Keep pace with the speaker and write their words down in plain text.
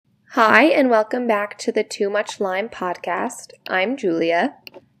Hi, and welcome back to the Too Much Lime podcast. I'm Julia.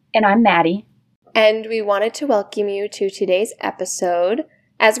 And I'm Maddie. And we wanted to welcome you to today's episode.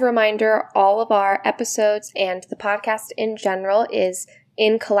 As a reminder, all of our episodes and the podcast in general is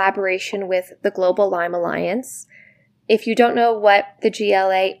in collaboration with the Global Lyme Alliance. If you don't know what the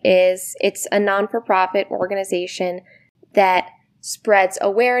GLA is, it's a non-for-profit organization that spreads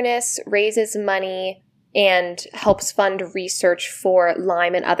awareness, raises money, and helps fund research for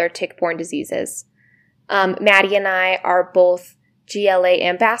Lyme and other tick-borne diseases. Maddie and I are both GLA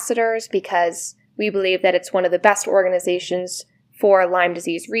ambassadors because we believe that it's one of the best organizations for Lyme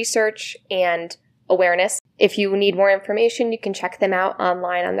disease research and awareness. If you need more information, you can check them out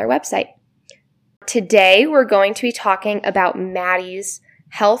online on their website. Today, we're going to be talking about Maddie's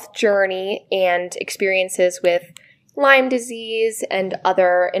health journey and experiences with Lyme disease and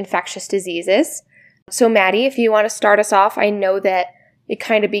other infectious diseases. So Maddie, if you want to start us off, I know that it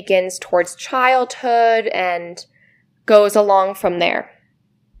kind of begins towards childhood and goes along from there.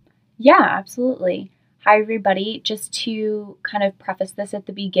 Yeah, absolutely. Hi, everybody. Just to kind of preface this at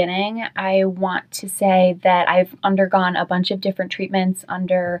the beginning, I want to say that I've undergone a bunch of different treatments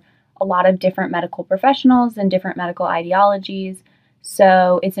under a lot of different medical professionals and different medical ideologies.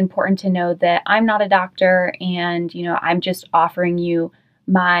 So it's important to know that I'm not a doctor and, I'm just offering you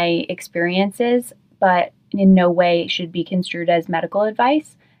my experiences, but in no way should be construed as medical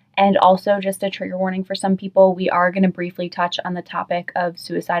advice. And also just a trigger warning for some people, we are going to briefly touch on the topic of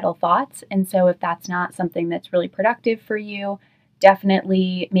suicidal thoughts. And so if that's not something that's really productive for you,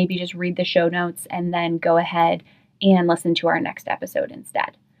 definitely maybe just read the show notes and then go ahead and listen to our next episode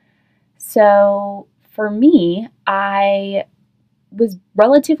instead. So for me, I was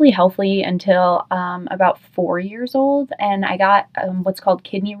relatively healthy until about 4 years old, and I got what's called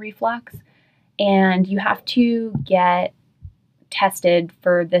kidney reflux. And you have to get tested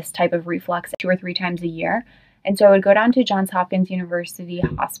for this type of reflux 2 or 3 times a year. And so I would go down to Johns Hopkins University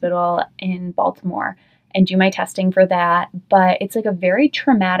Hospital in Baltimore and do my testing for that. But it's like a very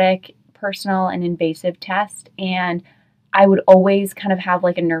traumatic, personal, and invasive test. And I would always kind of have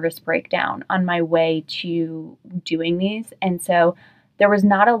like a nervous breakdown on my way to doing these. And so there was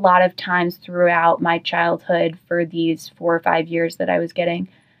not a lot of times throughout my childhood for these 4 or 5 years that I was getting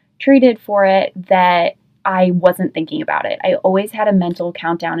treated for it that I wasn't thinking about it. I always had a mental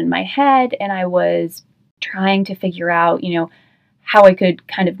countdown in my head, and I was trying to figure out, how I could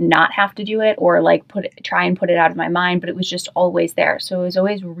kind of not have to do it or like try and put it out of my mind, but it was just always there. So I was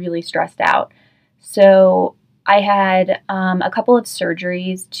always really stressed out. So I had a couple of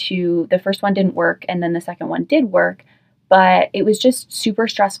surgeries. The first one didn't work, and then the second one did work, but it was just super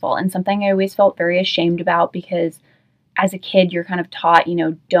stressful and something I always felt very ashamed about because as a kid, you're kind of taught,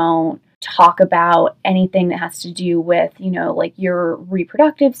 don't talk about anything that has to do with, like your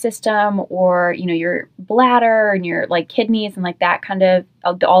reproductive system or, your bladder and your like kidneys and like that kind of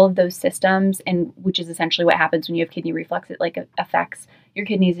all of those systems. And which is essentially what happens when you have kidney reflux. It like affects your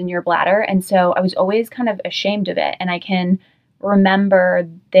kidneys and your bladder. And so I was always kind of ashamed of it. And I can remember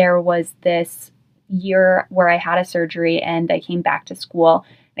there was this year where I had a surgery and I came back to school.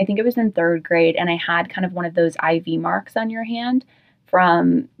 I think it was in 3rd grade, and I had kind of one of those IV marks on your hand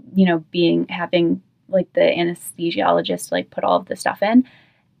from, having like the anesthesiologist like put all of the stuff in.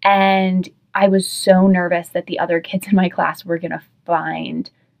 And I was so nervous that the other kids in my class were going to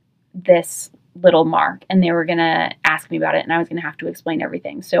find this little mark and they were going to ask me about it and I was going to have to explain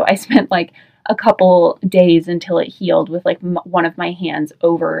everything. So I spent like a couple days until it healed with like one of my hands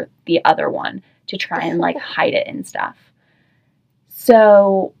over the other one to try and like hide it and stuff.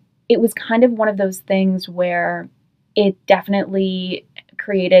 So it was kind of one of those things where it definitely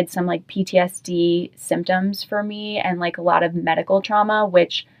created some like PTSD symptoms for me and like a lot of medical trauma,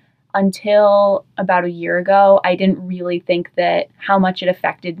 which until about a year ago, I didn't really think that how much it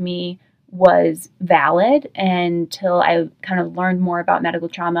affected me was valid until I kind of learned more about medical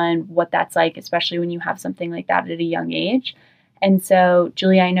trauma and what that's like, especially when you have something like that at a young age. And so,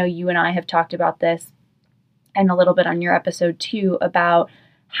 Julia, I know you and I have talked about this and a little bit on your episode too about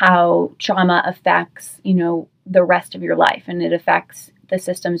how trauma affects, the rest of your life and it affects the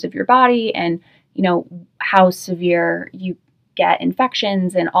systems of your body and, how severe you get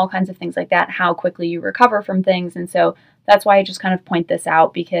infections and all kinds of things like that, how quickly you recover from things. And so that's why I just kind of point this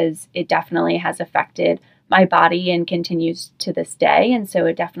out because it definitely has affected my body and continues to this day. And so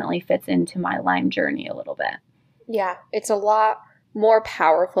it definitely fits into my Lyme journey a little bit. Yeah, it's a lot more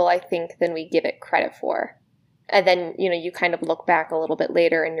powerful, I think, than we give it credit for. And then, you kind of look back a little bit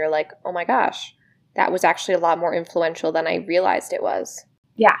later and you're like, oh my gosh, that was actually a lot more influential than I realized it was.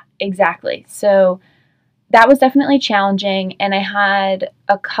 Yeah, exactly. So that was definitely challenging. And I had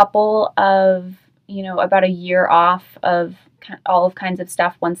a couple of, about a year off of all of kinds of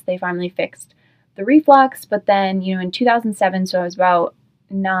stuff once they finally fixed the reflux. But then, in 2007, so I was about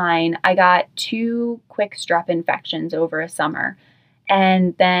 9, I got 2 quick strep infections over a summer.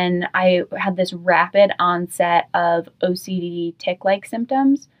 And then I had this rapid onset of OCD tic-like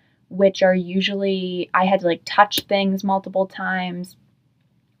symptoms, which are usually, I had to like touch things multiple times,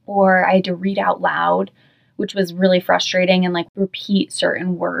 or I had to read out loud, which was really frustrating, and like repeat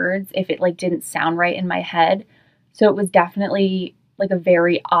certain words if it like didn't sound right in my head. So it was definitely like a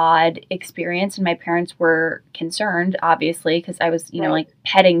very odd experience, and my parents were concerned, obviously, because I was, like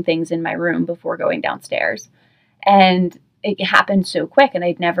petting things in my room before going downstairs. And it happened so quick, and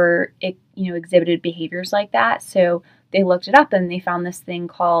I'd never, exhibited behaviors like that. So they looked it up and they found this thing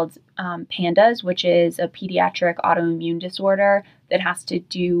called PANDAS, which is a pediatric autoimmune disorder that has to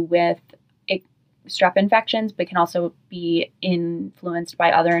do with strep infections, but can also be influenced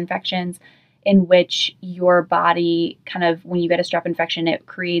by other infections, in which your body kind of, when you get a strep infection, it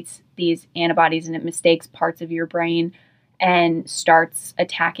creates these antibodies and it mistakes parts of your brain and starts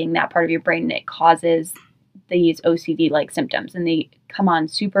attacking that part of your brain, and it causes these OCD-like symptoms, and they come on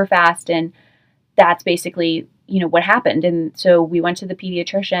super fast. And that's basically, what happened. And so we went to the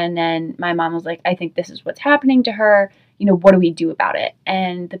pediatrician, and my mom was like, I think this is what's happening to her. What do we do about it?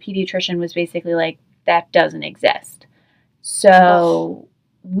 And the pediatrician was basically like, that doesn't exist. So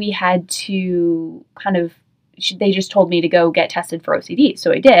we had to they just told me to go get tested for OCD.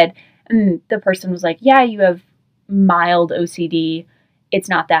 So I did. And the person was like, yeah, you have mild OCD. It's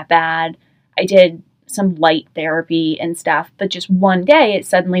not that bad. I did some light therapy and stuff, but just one day it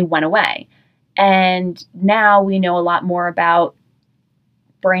suddenly went away. And now we know a lot more about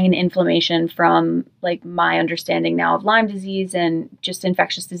brain inflammation from like my understanding now of Lyme disease and just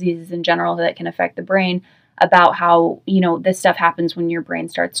infectious diseases in general that can affect the brain, about how, this stuff happens when your brain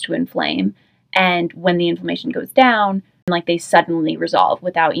starts to inflame. And when the inflammation goes down, like they suddenly resolve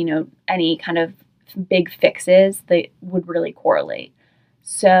without, any kind of big fixes that would really correlate.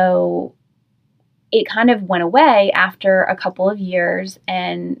 So it kind of went away after a couple of years,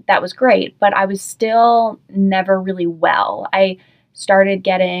 and that was great, but I was still never really well. I started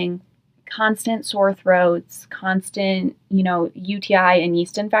getting constant sore throats, constant, UTI and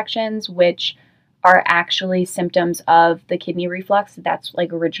yeast infections, which are actually symptoms of the kidney reflux. That's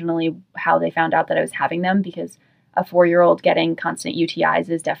like originally how they found out that I was having them, because a 4-year-old getting constant UTIs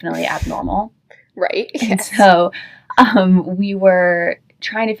is definitely abnormal. Right. Yes. And so we were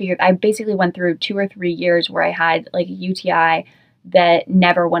trying to figure, I basically went through 2 or 3 years where I had like a UTI that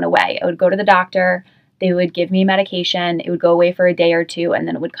never went away. I would go to the doctor, they would give me medication, it would go away for a day or two, and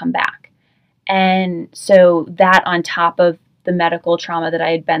then it would come back. And so that, on top of the medical trauma that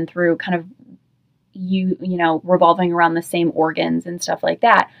I had been through, kind of revolving around the same organs and stuff like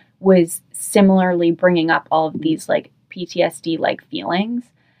that, was similarly bringing up all of these like PTSD like feelings.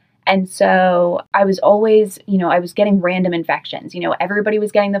 And so I was always, I was getting random infections. Everybody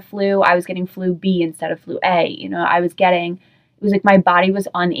was getting the flu. I was getting flu B instead of flu A. It was like my body was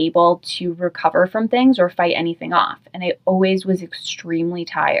unable to recover from things or fight anything off. And I always was extremely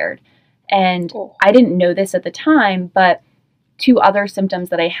tired. And I didn't know this at the time, but 2 other symptoms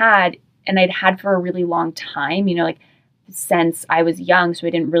that I had, and I'd had for a really long time, since I was young, so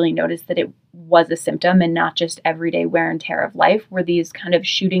I didn't really notice that it was a symptom and not just everyday wear and tear of life, were these kind of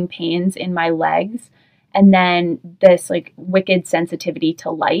shooting pains in my legs, and then this like wicked sensitivity to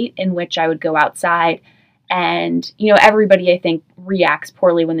light, in which I would go outside and, everybody I think reacts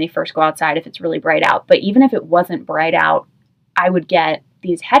poorly when they first go outside if it's really bright out. But even if it wasn't bright out, I would get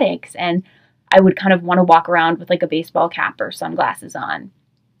these headaches, and I would kind of want to walk around with like a baseball cap or sunglasses on.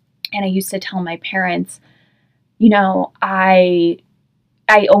 And I used to tell my parents, I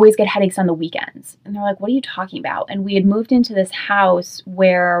always get headaches on the weekends. And they're like, what are you talking about? And we had moved into this house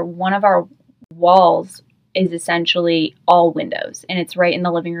where one of our walls is essentially all windows, and it's right in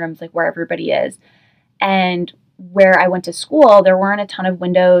the living rooms, like where everybody is. And where I went to school, there weren't a ton of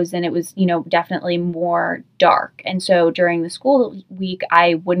windows, and it was, definitely more dark. And so during the school week,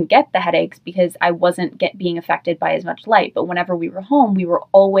 I wouldn't get the headaches because I wasn't being affected by as much light. But whenever we were home, we were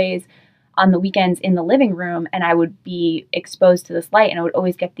always on the weekends in the living room, and I would be exposed to this light, and I would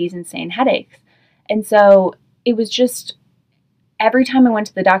always get these insane headaches. And so it was just, every time I went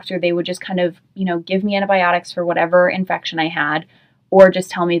to the doctor, they would just kind of, give me antibiotics for whatever infection I had, or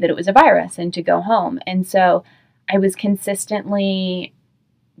just tell me that it was a virus and to go home. And so I was consistently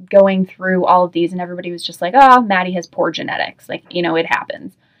going through all of these, and everybody was just like, oh, Maddie has poor genetics. Like, it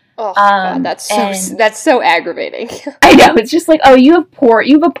happens. Oh God, that's so aggravating. I know, it's just like, oh, you have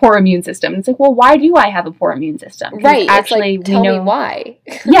a poor immune system. It's like, well, why do I have a poor immune system? Right. Actually, it's like, tell me why.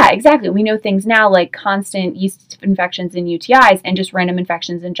 Yeah, exactly. We know things now like constant yeast infections and UTIs and just random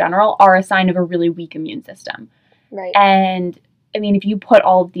infections in general are a sign of a really weak immune system. Right. And I mean, if you put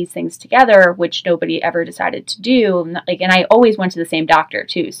all of these things together, which nobody ever decided to do, like, and I always went to the same doctor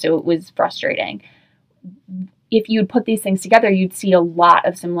too, so it was frustrating. If you'd put these things together, you'd see a lot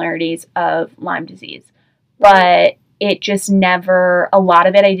of similarities of Lyme disease. But it just never, a lot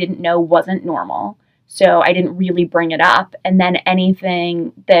of it I didn't know wasn't normal. So I didn't really bring it up. And then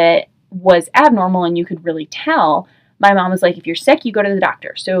anything that was abnormal and you could really tell, my mom was like, if you're sick, you go to the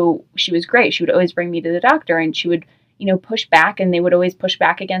doctor. So she was great. She would always bring me to the doctor and she would, push back, and they would always push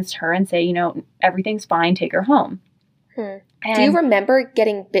back against her and say, everything's fine, take her home. Do you remember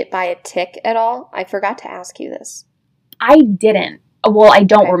getting bit by a tick at all? I forgot to ask you this. I didn't. Well, I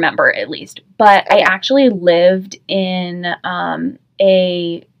don't remember, at least. But I actually lived in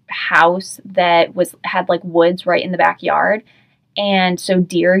a house that had like woods right in the backyard. And so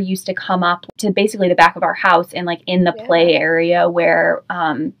deer used to come up to basically the back of our house and like in the play area where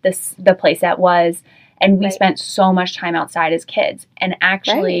the playset was. And we spent so much time outside as kids. And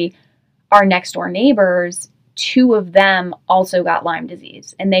actually, our next door neighbors, 2 of them also got Lyme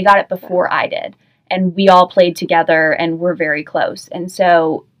disease. And they got it before I did. And we all played together and were very close. And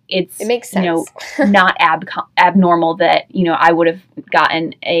so it makes sense. Not abnormal that, I would have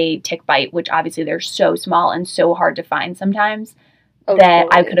gotten a tick bite, which obviously they're so small and so hard to find sometimes that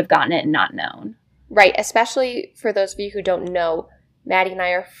I could have gotten it and not known. Right. Especially for those of you who don't know, Maddie and I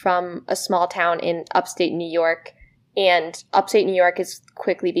are from a small town in upstate New York. And upstate New York is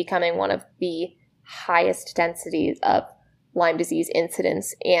quickly becoming one of the highest densities of Lyme disease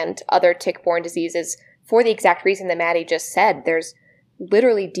incidence and other tick-borne diseases for the exact reason that Maddie just said. There's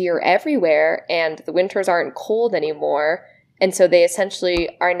literally deer everywhere, and the winters aren't cold anymore, and so they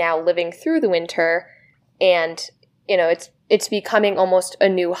essentially are now living through the winter, and it's becoming almost a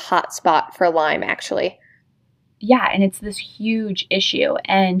new hot spot for Lyme, actually. Yeah, and it's this huge issue,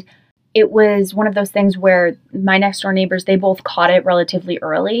 and it was one of those things where my next door neighbors, they both caught it relatively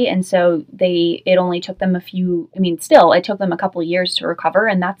early. And so it only took them it took them a couple of years to recover,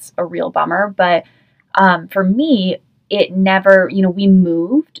 and that's a real bummer. But for me, it never, we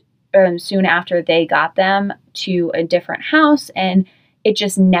moved soon after they got them to a different house, and it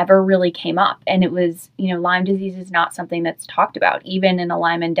just never really came up. And it was, Lyme disease is not something that's talked about, even in a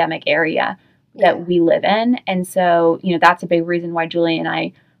Lyme endemic area that we live in. And so, that's a big reason why Julie and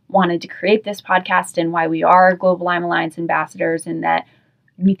I wanted to create this podcast and why we are Global Lyme Alliance ambassadors, and that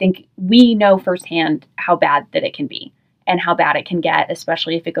we know firsthand how bad that it can be and how bad it can get,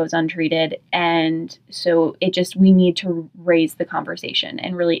 especially if it goes untreated. And so we need to raise the conversation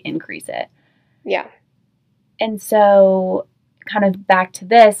and really increase it. Yeah. And so kind of back to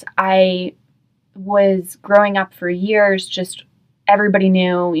this, I was growing up for years, just everybody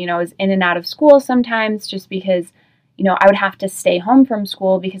knew, I was in and out of school sometimes just because I would have to stay home from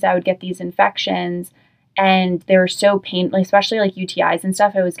school because I would get these infections, and they were so painful, especially like UTIs and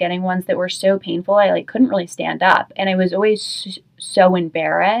stuff. I was getting ones that were so painful, I couldn't really stand up. And I was always so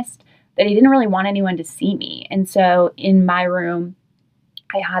embarrassed that I didn't really want anyone to see me. And so in my room,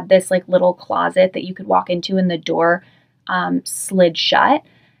 I had this little closet that you could walk into, and the door slid shut.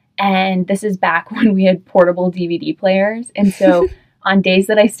 And this is back when we had portable DVD players. And so on days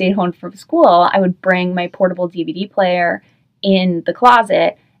that I stayed home from school, I would bring my portable DVD player in the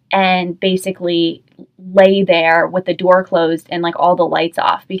closet and basically lay there with the door closed and all the lights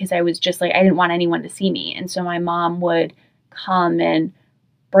off, because I was just I didn't want anyone to see me. And so my mom would come and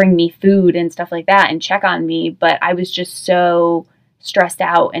bring me food and stuff like that and check on me. But I was just so stressed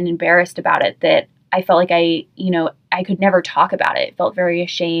out and embarrassed about it that I felt like I could never talk about it. I felt very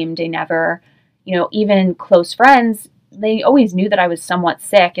ashamed. I never, even close friends, they always knew that I was somewhat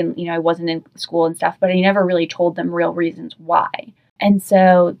sick and, I wasn't in school and stuff, but I never really told them real reasons why. And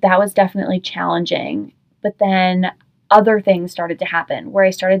so that was definitely challenging. But then other things started to happen where I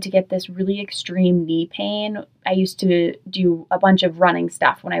started to get this really extreme knee pain. I used to do a bunch of running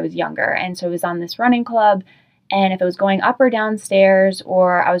stuff when I was younger. And so I was on this running club, and if I was going up or downstairs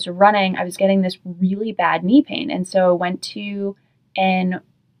or I was running, I was getting this really bad knee pain. And so I went to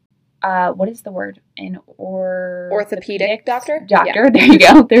what is the word? An orthopedic doctor? Yeah. There you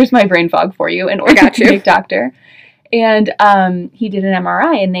go. There's my brain fog for you. An orthopedic doctor. And he did an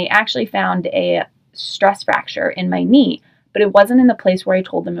MRI, and they actually found a stress fracture in my knee, but it wasn't in the place where I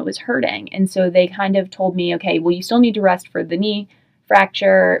told them it was hurting. And so they kind of told me, okay, well, you still need to rest for the knee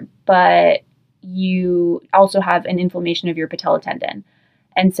fracture, but you also have an inflammation of your patella tendon.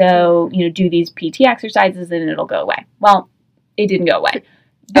 And so, do these PT exercises and it'll go away. Well, it didn't go away.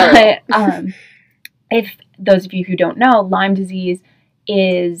 But if those of you who don't know, Lyme disease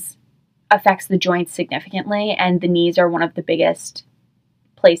affects the joints significantly, and the knees are one of the biggest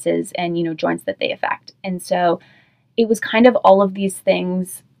places and, joints that they affect. And so it was kind of all of these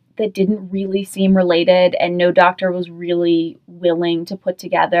things that didn't really seem related, and no doctor was really willing to put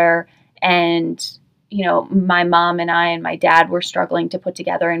together. And, my mom and I and my dad were struggling to put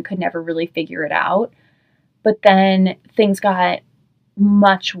together and could never really figure it out. But then things got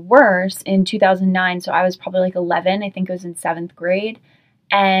much worse in 2009. So I was probably like 11. I think I was in 7th grade.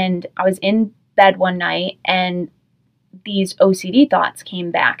 And I was in bed one night and these OCD thoughts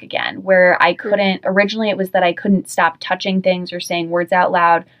came back again, where originally it was that I couldn't stop touching things or saying words out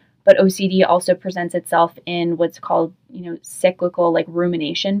loud. But OCD also presents itself in what's called, cyclical, like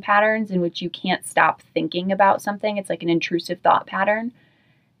rumination patterns, in which you can't stop thinking about something. It's like an intrusive thought pattern.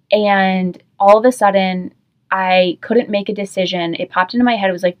 And all of a sudden, I couldn't make a decision. It popped into my head.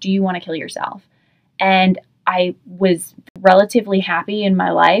 It was like, do you want to kill yourself? And I was relatively happy in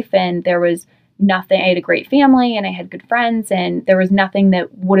my life, and there was nothing. I had a great family and I had good friends, and there was nothing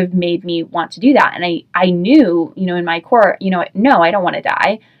that would have made me want to do that. And I knew, in my core, no, I don't want to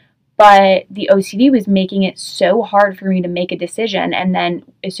die. But the OCD was making it so hard for me to make a decision. And then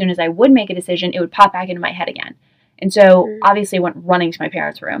as soon as I would make a decision, it would pop back into my head again. And so obviously I went running to my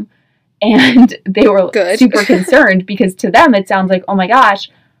parents' room, and they were super concerned, because to them it sounds like, oh my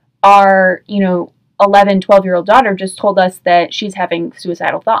gosh, our, 11, 12-year-old daughter just told us that she's having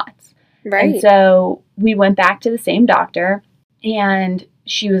suicidal thoughts. Right. And so we went back to the same doctor, and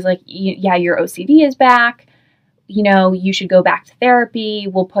she was like, yeah, your OCD is back. You should go back to therapy.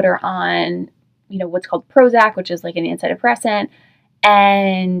 We'll put her on, what's called Prozac, which is like an antidepressant.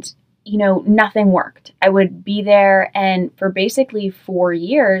 And, nothing worked. I would be there, and for basically 4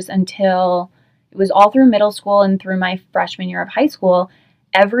 years, until it was all through middle school and through my freshman year of high school,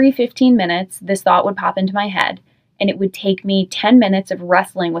 every 15 minutes, this thought would pop into my head. And it would take me 10 minutes of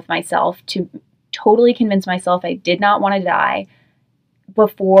wrestling with myself to totally convince myself I did not want to die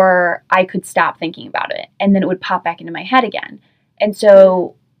before I could stop thinking about it. And then it would pop back into my head again. And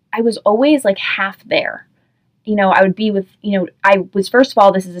so I was always like half there. I would be with, first of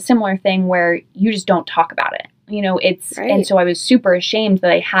all, this is a similar thing where you just don't talk about it. Right. And so I was super ashamed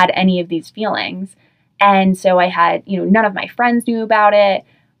that I had any of these feelings. And so I had, none of my friends knew about it.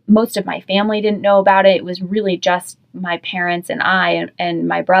 Most of my family didn't know about it. It was really just my parents and I and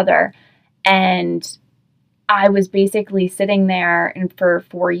my brother. And I was basically sitting there, and for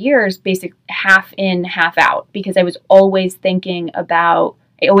 4 years, half in, half out, because I was always thinking about,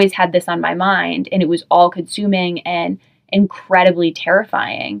 I always had this on my mind, and it was all consuming and incredibly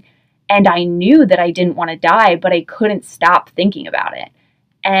terrifying. And I knew that I didn't want to die, but I couldn't stop thinking about it.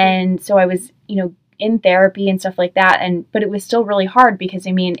 And so I was, in therapy and stuff like that. But it was still really hard, because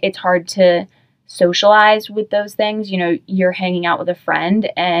it's hard to socialize with those things. You're hanging out with a friend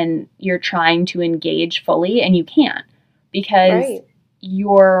and you're trying to engage fully, and you can't, because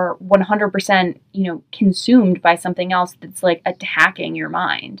you're 100%, consumed by something else that's like attacking your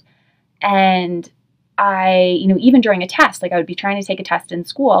mind. And I, even during a test, like I would be trying to take a test in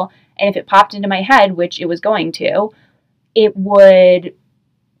school, and if it popped into my head, which it was going to, it would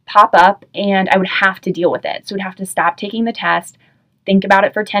pop up and I would have to deal with it. So I'd have to stop taking the test, think about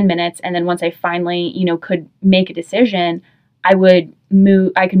it for 10 minutes. And then once I finally, could make a decision, I could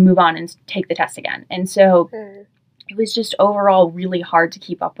move on and take the test again. And so it was just overall really hard to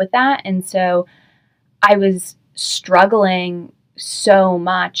keep up with that. And so I was struggling so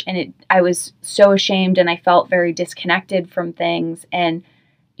much, and I was so ashamed, and I felt very disconnected from things. And,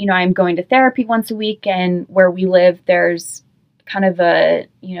 I'm going to therapy once a week, and where we live, there's kind of a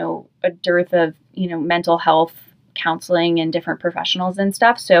dearth of, mental health counseling and different professionals and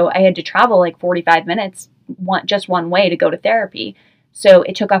stuff. So I had to travel like 45 minutes, just one way to go to therapy. So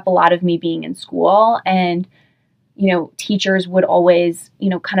it took up a lot of me being in school, and, teachers would always,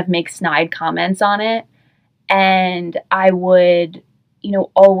 kind of make snide comments on it. And I would,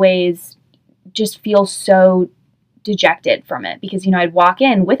 always just feel so dejected from it, because, I'd walk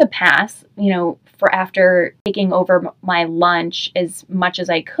in with a pass, for after taking over my lunch as much as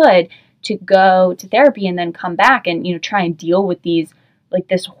I could to go to therapy, and then come back and, try and deal with these, like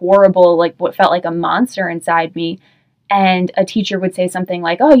this horrible, like what felt like a monster inside me. And a teacher would say something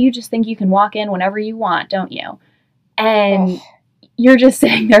like, oh, you just think you can walk in whenever you want, don't you? And you're just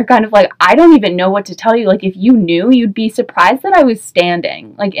sitting there kind of like, I don't even know what to tell you. Like, if you knew, you'd be surprised that I was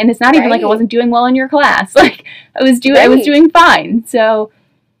standing. Like, and it's not even like I wasn't doing well in your class. Like, I was doing fine. So.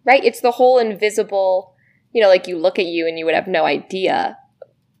 Right. It's the whole invisible, like you look at you and you would have no idea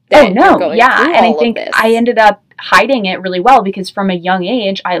that you're going through and all I think of this. I ended up hiding it really well because from a young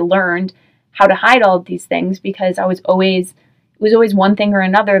age, I learned how to hide all of these things because it was always one thing or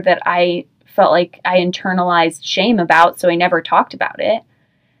another that I felt like I internalized shame about, so I never talked about it.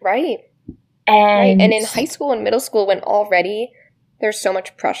 Right. And in high school and middle school, when already there's so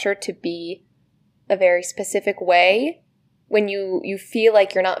much pressure to be a very specific way, when you feel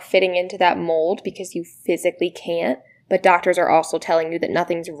like you're not fitting into that mold because you physically can't, but doctors are also telling you that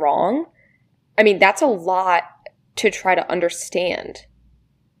nothing's wrong, I mean, that's a lot to try to understand.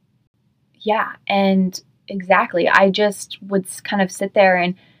 Yeah, and exactly. I just would kind of sit there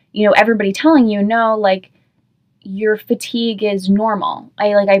and, everybody telling you, no, like, your fatigue is normal.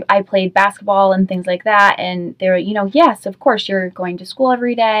 I played basketball and things like that, and they're, yes, of course, you're going to school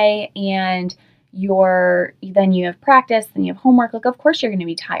every day, and then you have practice, then you have homework, like, of course you're going to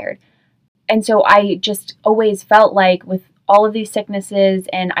be tired. And so I just always felt like with all of these sicknesses,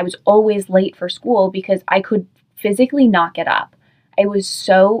 and I was always late for school because I could physically not get up. I was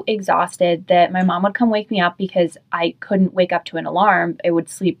so exhausted that my mom would come wake me up because I couldn't wake up to an alarm. I would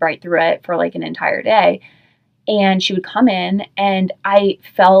sleep right through it for like an entire day. And she would come in and I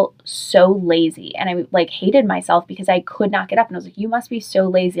felt so lazy and I like hated myself because I could not get up. And I was like, you must be so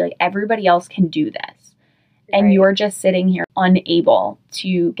lazy. Like everybody else can do this. And Right. You're just sitting here unable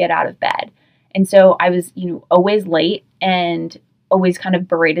to get out of bed. And so I was, always late and always kind of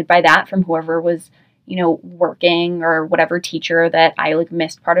berated by that from whoever was, working or whatever teacher that I like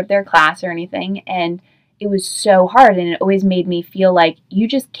missed part of their class or anything. And it was so hard. And it always made me feel like you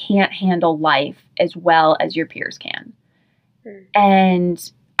just can't handle life as well as your peers can.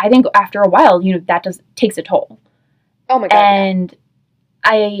 And I think after a while, that takes a toll. Oh my God. And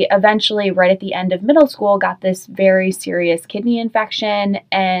I eventually, right at the end of middle school, got this very serious kidney infection,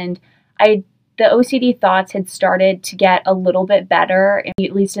 and the OCD thoughts had started to get a little bit better,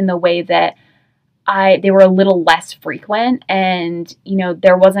 at least in the way that they were a little less frequent, and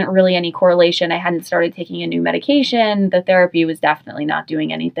there wasn't really any correlation. I hadn't started taking a new medication. The therapy was definitely not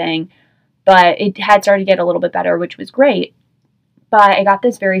doing anything, but it had started to get a little bit better, which was great. But I got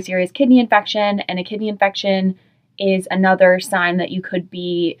this very serious kidney infection, and a kidney infection is another sign that you could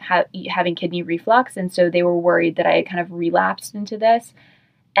be having kidney reflux. And so they were worried that I had kind of relapsed into this.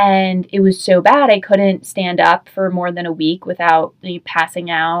 And it was so bad, I couldn't stand up for more than a week without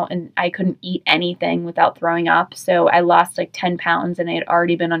passing out. And I couldn't eat anything without throwing up. So I lost like 10 pounds and I had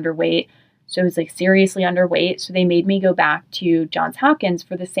already been underweight. So I was like seriously underweight. So they made me go back to Johns Hopkins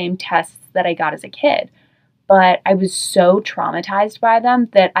for the same tests that I got as a kid. But I was so traumatized by them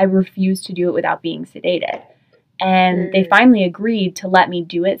that I refused to do it without being sedated. And they finally agreed to let me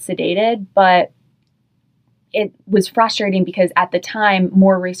do it sedated, but it was frustrating because at the time,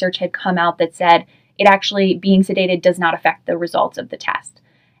 more research had come out that said it actually, being sedated does not affect the results of the test.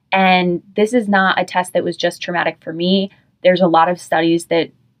 And this is not a test that was just traumatic for me. There's a lot of studies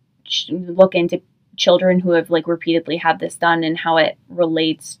that look into children who have like repeatedly had this done and how it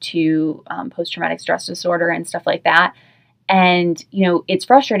relates to post-traumatic stress disorder and stuff like that. And, it's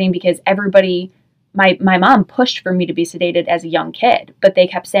frustrating because everybody... My mom pushed for me to be sedated as a young kid, but they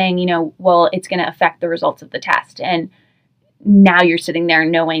kept saying, well, it's going to affect the results of the test. And now you're sitting there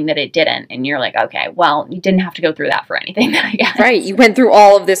knowing that it didn't. And you're like, okay, well, you didn't have to go through that for anything, I guess. Right. You went through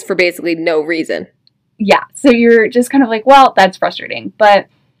all of this for basically no reason. Yeah. So you're just kind of like, well, that's frustrating. But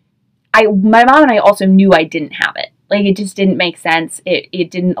my mom and I also knew I didn't have it. Like, it just didn't make sense.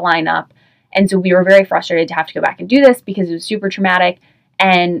 It didn't line up. And so we were very frustrated to have to go back and do this because it was super traumatic.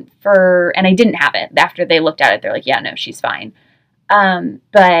 And I didn't have it. After they looked at it, they're like, yeah, no, she's fine.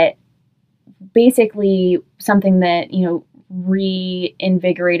 But basically something that,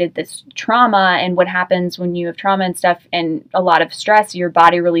 reinvigorated this trauma and what happens when you have trauma and stuff and a lot of stress, your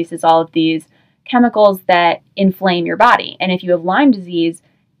body releases all of these chemicals that inflame your body. And if you have Lyme disease,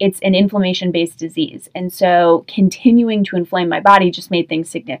 it's an inflammation-based disease. And so continuing to inflame my body just made things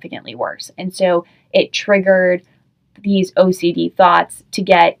significantly worse. And so it triggered these OCD thoughts to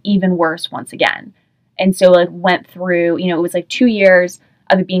get even worse once again. And so like went through, it was like 2 years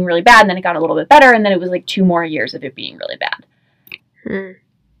of it being really bad, and then it got a little bit better, and then it was like 2 more years of it being really bad.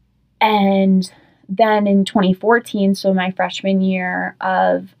 And then in 2014, so my freshman year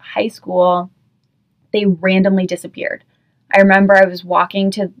of high school, they randomly disappeared. I remember I was walking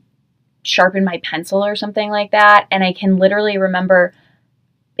to sharpen my pencil or something like that, and I can literally remember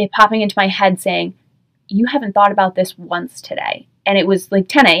it popping into my head saying, you haven't thought about this once today. And it was like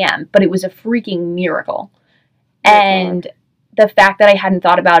 10 a.m., but it was a freaking miracle. And the fact that I hadn't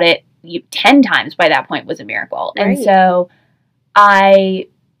thought about it 10 times by that point was a miracle. Right. And so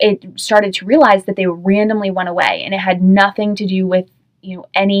it started to realize that they randomly went away, and it had nothing to do with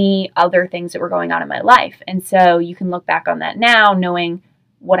any other things that were going on in my life. And so you can look back on that now, knowing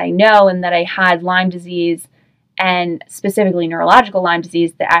what I know and that I had Lyme disease, and specifically neurological Lyme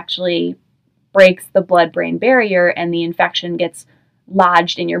disease that actually breaks the blood-brain barrier, and the infection gets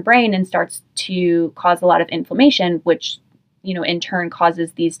lodged in your brain and starts to cause a lot of inflammation, which, in turn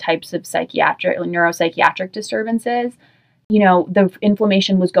causes these types of neuropsychiatric disturbances. The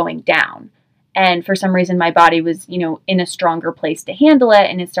inflammation was going down. And for some reason, my body was, in a stronger place to handle it,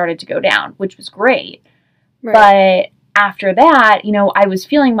 and it started to go down, which was great. Right. But after that, I was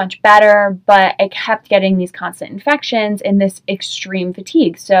feeling much better, but I kept getting these constant infections and this extreme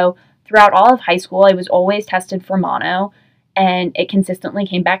fatigue. So throughout all of high school, I was always tested for mono, and it consistently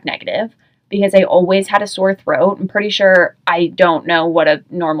came back negative because I always had a sore throat. I'm pretty sure I don't know what a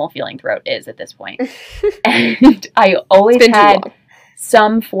normal feeling throat is at this point. And I always had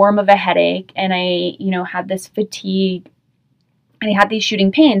some form of a headache, and I, had this fatigue, and I had these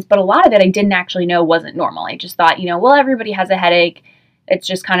shooting pains, but a lot of it I didn't actually know wasn't normal. I just thought, well, everybody has a headache. It's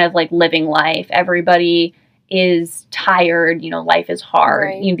just kind of like living life. Everybody is tired. Life is hard.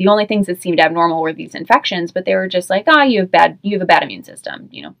 Right. The only things that seemed abnormal were these infections, but they were just like, you have a bad immune system.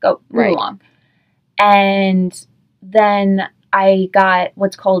 Go move along. And then I got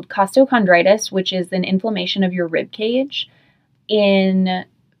what's called costochondritis, which is an inflammation of your rib cage in,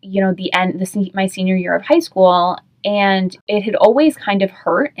 my senior year of high school. And it had always kind of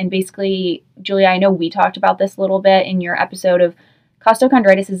hurt. And basically, Julia, I know we talked about this a little bit in your episode of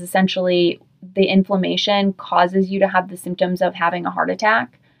costochondritis is essentially the inflammation causes you to have the symptoms of having a heart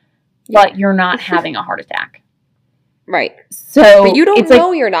attack, but you're not having a heart attack. Right. So but you don't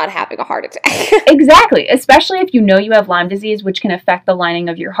know you're not having a heart attack. Exactly. Especially if you know you have Lyme disease, which can affect the lining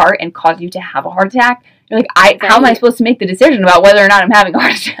of your heart and cause you to have a heart attack. You're like, how am I supposed to make the decision about whether or not I'm having a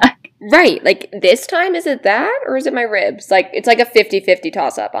heart attack? Right. Like, this time, is it that or is it my ribs? Like, it's like a 50-50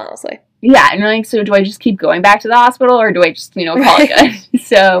 toss-up, honestly. Yeah. And you're like, so do I just keep going back to the hospital, or do I just, call it good?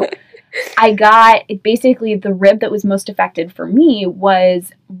 So I got, basically, the rib that was most affected for me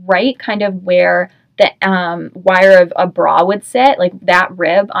was right kind of where the wire of a bra would sit. Like, that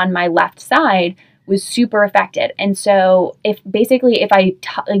rib on my left side was super affected. And so if I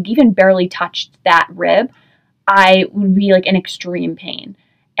even barely touched that rib, I would be like in extreme pain.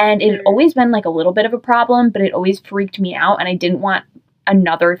 And it had always been like a little bit of a problem, but it always freaked me out, and I didn't want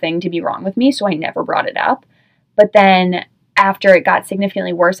another thing to be wrong with me, so I never brought it up. But then after it got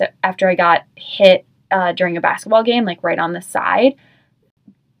significantly worse, after I got hit during a basketball game, like right on the side,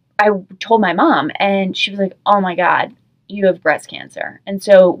 I told my mom, and she was like, "Oh my God, you have breast cancer." And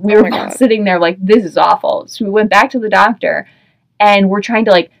so we were both sitting there like, this is awful. So we went back to the doctor, and we're trying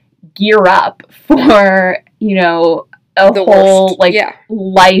to like gear up for, the whole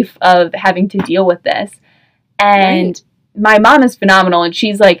life of having to deal with this. And my mom is phenomenal, and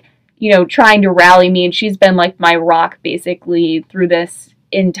she's like, trying to rally me, and she's been like my rock basically through this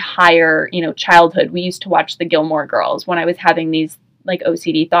entire, childhood. We used to watch the Gilmore Girls when I was having these like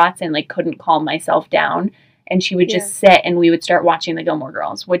OCD thoughts and like couldn't calm myself down. And she would just sit, and we would start watching the Gilmore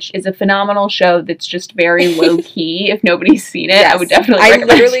Girls, which is a phenomenal show that's just very low key. If nobody's seen it, I would definitely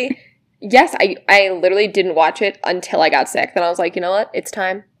recommend it. Yes, I literally didn't watch it until I got sick. Then I was like, you know what? It's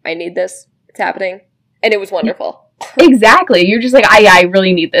time. I need this. It's happening. And it was wonderful. Exactly. You're just like, I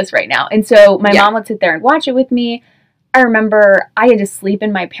really need this right now. And so my mom would sit there and watch it with me. I remember I had to sleep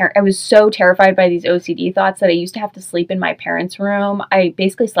in I was so terrified by these OCD thoughts that I used to have to sleep in my parents' room. I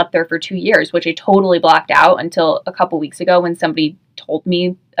basically slept there for 2 years, which I totally blocked out until a couple weeks ago when somebody told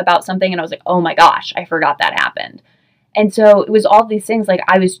me about something, and I was like, oh my gosh, I forgot that happened. And so it was all these things, like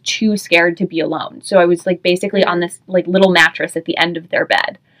I was too scared to be alone. So I was like basically on this like little mattress at the end of their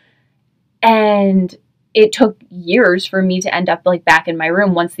bed. And it took years for me to end up like back in my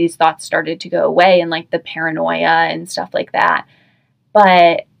room once these thoughts started to go away, and like the paranoia and stuff like that.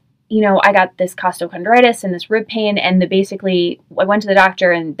 But, I got this costochondritis and this rib pain, and I went to the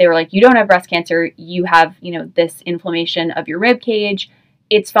doctor, and they were like, you don't have breast cancer. You have, this inflammation of your rib cage.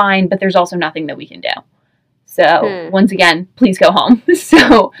 It's fine, but there's also nothing that we can do. So once again, please go home.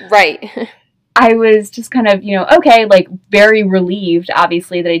 So right. I was just kind of, okay, like very relieved,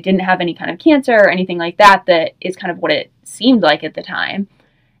 obviously, that I didn't have any kind of cancer or anything like that. That is kind of what it seemed like at the time.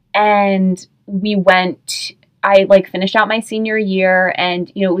 And I like finished out my senior year,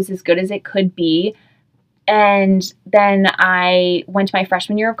 and, it was as good as it could be. And then I went to my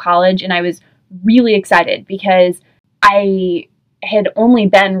freshman year of college, and I was really excited because I had only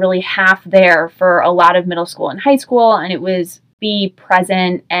been really half there for a lot of middle school and high school, and it was be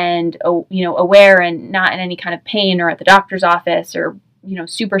present and, aware and not in any kind of pain or at the doctor's office or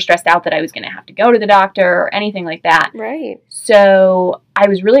super stressed out that I was going to have to go to the doctor or anything like that. Right. So I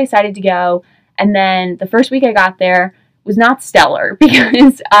was really excited to go. And then the first week I got there was not stellar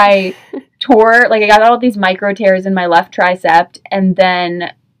because I I got all these micro tears in my left tricep, and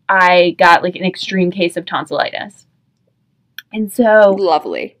then I got like an extreme case of tonsillitis. And so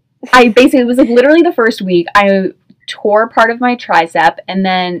lovely. it was like literally the first week I tore part of my tricep, and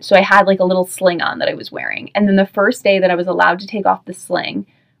then so I had like a little sling on that I was wearing. And then the first day that I was allowed to take off the sling,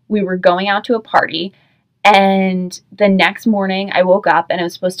 we were going out to a party, and the next morning I woke up and I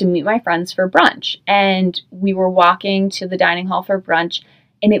was supposed to meet my friends for brunch, and we were walking to the dining hall for brunch,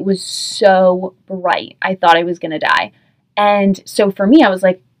 and it was so bright I thought I was gonna die. And so for me, I was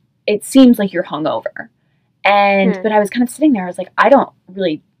like, it seems like you're hungover. And but I was kind of sitting there, I was like, I don't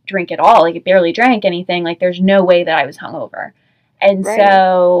really drink at all. Like, I barely drank anything. Like, there's no way that I was hungover. And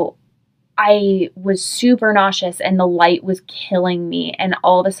so I was super nauseous, and the light was killing me. And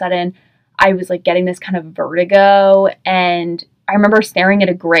all of a sudden, I was like getting this kind of vertigo. And I remember staring at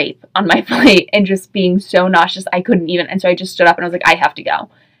a grape on my plate and just being so nauseous I couldn't even. And so I just stood up and I was like, I have to go.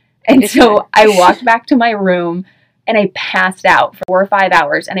 And so I walked back to my room, and I passed out for 4 or 5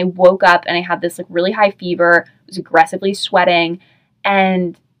 hours. And I woke up and I had this like really high fever, was aggressively sweating,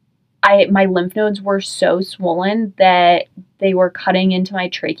 and my lymph nodes were so swollen that they were cutting into my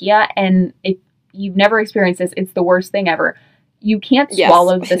trachea. And if you've never experienced this, it's the worst thing ever. You can't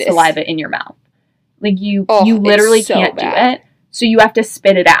swallow the saliva in your mouth. Like you literally can't do it. So you have to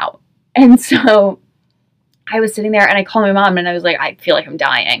spit it out. And so I was sitting there and I called my mom and I was like, I feel like I'm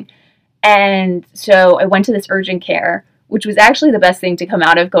dying. And so I went to this urgent care, which was actually the best thing to come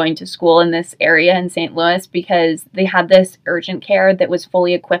out of going to school in this area in St. Louis, because they had this urgent care that was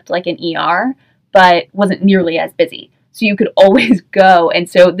fully equipped like an ER, but wasn't nearly as busy. So you could always go. And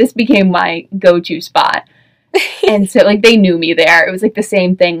so this became my go-to spot. And so like they knew me there. It was like the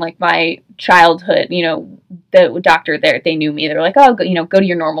same thing, like my childhood, the doctor there, they knew me. They were like, oh, go to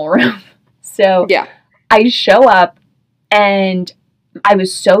your normal room. So yeah, I show up and I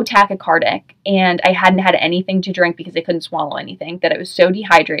was so tachycardic, and I hadn't had anything to drink because I couldn't swallow anything, that I was so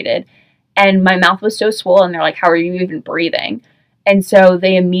dehydrated, and my mouth was so swollen. They're like, how are you even breathing? And so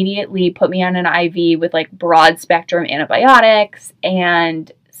they immediately put me on an IV with like broad spectrum antibiotics and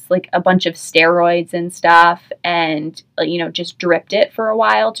like a bunch of steroids and stuff, and just dripped it for a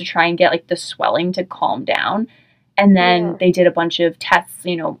while to try and get like the swelling to calm down. And then they did a bunch of tests.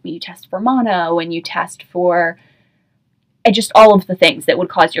 You test for mono, and you test for just all of the things that would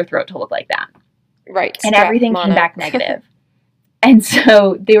cause your throat to look like that. Right. And everything came back negative. And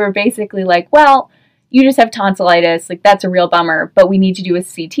so they were basically like, well, you just have tonsillitis. Like, that's a real bummer, but we need to do a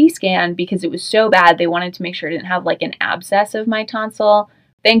CT scan because it was so bad. They wanted to make sure I didn't have like an abscess of my tonsil.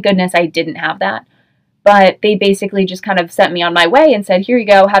 Thank goodness I didn't have that. But they basically just kind of sent me on my way and said, here you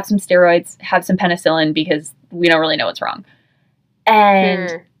go, have some steroids, have some penicillin, because we don't really know what's wrong.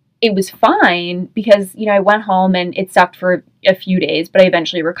 And it was fine because, I went home and it sucked for a few days, but I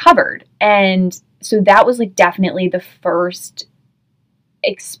eventually recovered. And so that was like definitely the first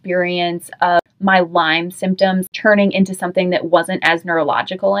experience of my Lyme symptoms turning into something that wasn't as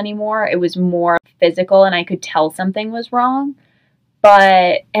neurological anymore. It was more physical, and I could tell something was wrong.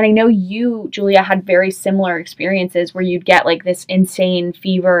 And I know you, Julia, had very similar experiences where you'd get like this insane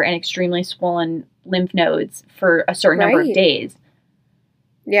fever and extremely swollen lymph nodes for a certain number of days.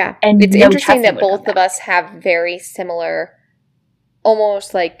 Yeah. And it's interesting that both of us have very similar,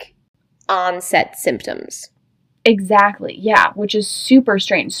 almost like onset symptoms. Exactly. Yeah. Which is super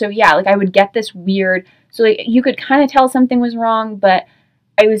strange. So yeah, like I would get this weird, so like you could kind of tell something was wrong, but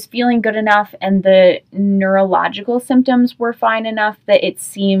I was feeling good enough and the neurological symptoms were fine enough that it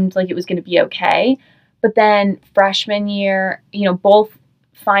seemed like it was going to be okay. But then freshman year, both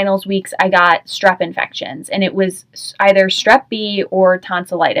finals weeks, I got strep infections, and it was either strep B or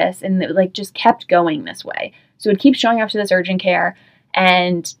tonsillitis, and it like just kept going this way. So it would keep showing up to this urgent care,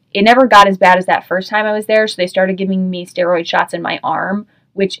 and it never got as bad as that first time I was there. So they started giving me steroid shots in my arm,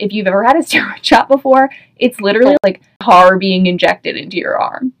 which if you've ever had a steroid shot before, it's literally like tar being injected into your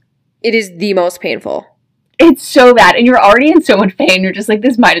arm. It is the most painful. It's so bad, and you're already in so much pain. You're just like,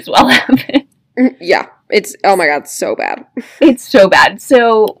 this might as well happen. Yeah. It's, oh my God, so bad. It's so bad.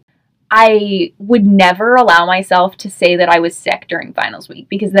 So I would never allow myself to say that I was sick during finals week,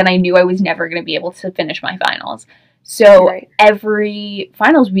 because then I knew I was never going to be able to finish my finals. So every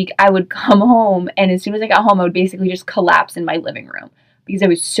finals week I would come home, and as soon as I got home, I would basically just collapse in my living room because I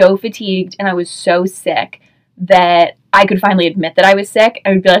was so fatigued and I was so sick that I could finally admit that I was sick. I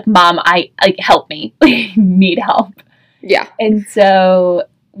would be like, Mom, help me. I need help. Yeah. And so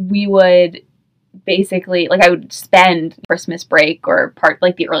we would basically, like, I would spend Christmas break or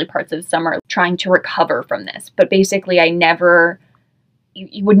the early parts of summer trying to recover from this. But basically,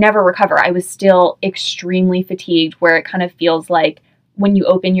 you would never recover. I was still extremely fatigued, where it kind of feels like when you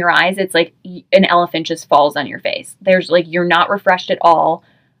open your eyes, it's like an elephant just falls on your face. There's like, you're not refreshed at all.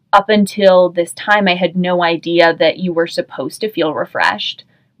 Up until this time, I had no idea that you were supposed to feel refreshed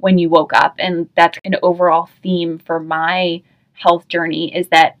when you woke up. And that's an overall theme for my health journey, is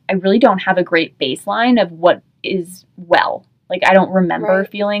that I really don't have a great baseline of what is well. Like, I don't remember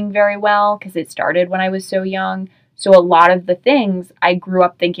feeling very well because it started when I was so young. So a lot of the things I grew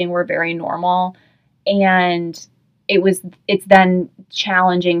up thinking were very normal, and it's then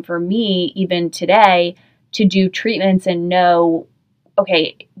challenging for me even today to do treatments and know,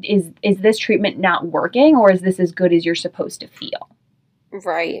 okay, is this treatment not working, or is this as good as you're supposed to feel?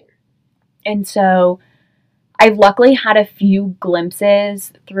 Right. And so I've luckily had a few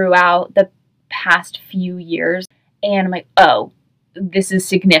glimpses throughout the past few years, and I'm like, oh, this is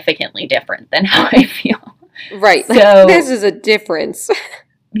significantly different than how I feel. Right. So this is a difference.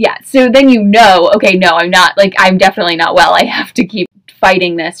 Yeah. So then okay, no, I'm definitely not well. I have to keep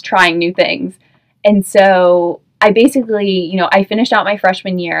fighting this, trying new things. And so I basically, I finished out my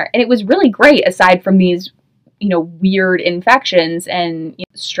freshman year, and it was really great aside from these, weird infections and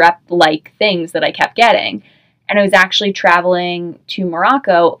strep-like things that I kept getting. And I was actually traveling to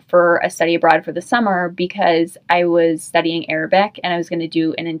Morocco for a study abroad for the summer because I was studying Arabic and I was going to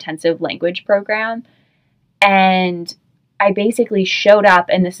do an intensive language program. And I basically showed up,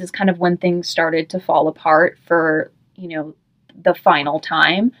 and this is kind of when things started to fall apart for, the final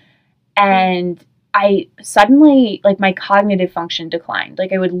time. And I suddenly, like, my cognitive function declined.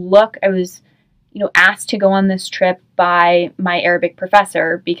 Like, I was, asked to go on this trip by my Arabic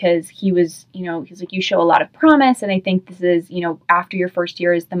professor because he was, he's like, you show a lot of promise. And I think this is, after your first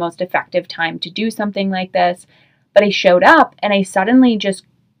year is the most effective time to do something like this. But I showed up and I suddenly just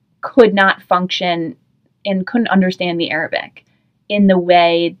could not function and couldn't understand the Arabic in the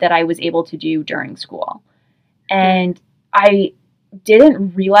way that I was able to do during school. And I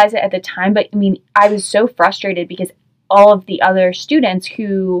didn't realize it at the time, but I was so frustrated because all of the other students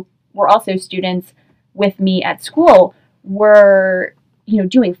who were also students with me at school were,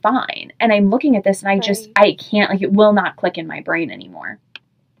 doing fine. And I'm looking at this and I can't, it will not click in my brain anymore.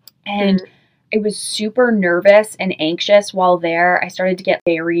 And I was super nervous and anxious while there. I started to get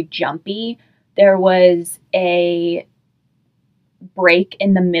very jumpy. There was a break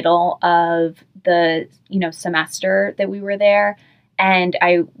in the middle of the, semester that we were there. And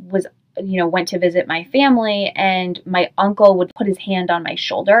I was, went to visit my family, and my uncle would put his hand on my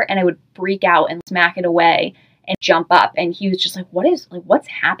shoulder and I would freak out and smack it away and jump up. And he was just like, what's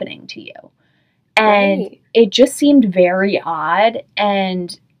happening to you? And it just seemed very odd.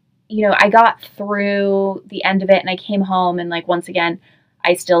 And, I got through the end of it and I came home, and once again,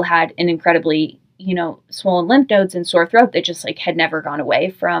 I still had an incredibly, swollen lymph nodes and sore throat that just had never gone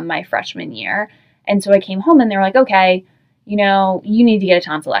away from my freshman year. And so I came home and they were like, okay, you need to get a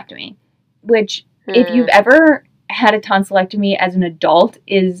tonsillectomy, which if you've ever had a tonsillectomy as an adult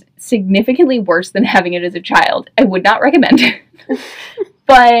is significantly worse than having it as a child. I would not recommend it.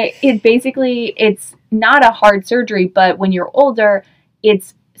 But it's not a hard surgery, but when you're older,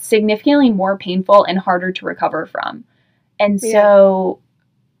 it's significantly more painful and harder to recover from. And so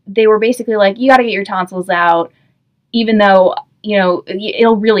they were basically like, you got to get your tonsils out, even though,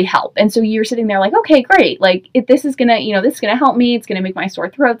 it'll really help. And so you're sitting there like, okay, great. This is going to help me. It's going to make my sore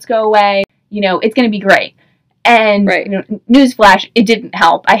throats go away. It's going to be great. And, newsflash, it didn't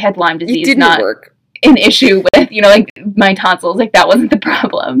help. I had Lyme disease. It didn't work. An issue with, my tonsils. That wasn't the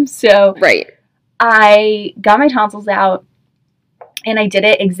problem. So I got my tonsils out, and I did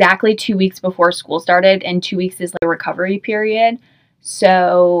it exactly 2 weeks before school started, and 2 weeks is the recovery period.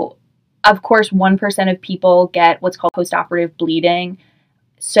 So, of course, 1% of people get what's called postoperative bleeding.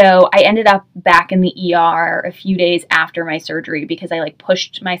 So I ended up back in the ER a few days after my surgery because I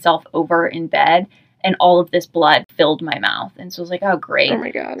pushed myself over in bed and all of this blood filled my mouth. And so I was like, oh, great. Oh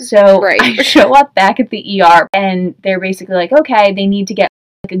my God. So I show up back at the ER and they're basically like, okay, they need to get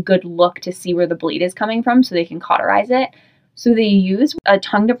a good look to see where the bleed is coming from so they can cauterize it. So they use a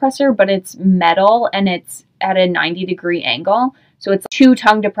tongue depressor, but it's metal and it's at a 90-degree angle. So it's 2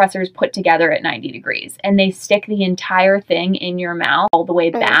 tongue depressors put together at 90 degrees. And they stick the entire thing in your mouth all the way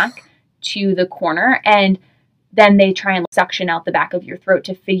back to the corner. And then they try and suction out the back of your throat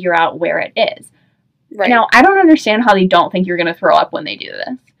to figure out where it is. Right. Now, I don't understand how they don't think you're going to throw up when they do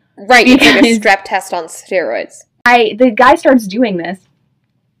this. Right, it's like a strep test on steroids. The guy starts doing this.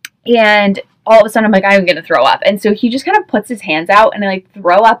 And all of a sudden I'm like, I'm going to throw up. And so he just kind of puts his hands out and I like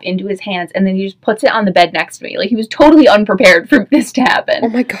throw up into his hands. And then he just puts it on the bed next to me. Like he was totally unprepared for this to happen. Oh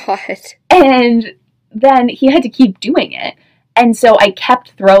my God. And then he had to keep doing it. And so I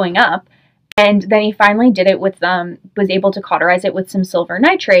kept throwing up. And then he finally did it with, was able to cauterize it with some silver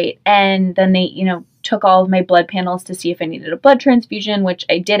nitrate. And then they, you know, took all of my blood panels to see if I needed a blood transfusion, which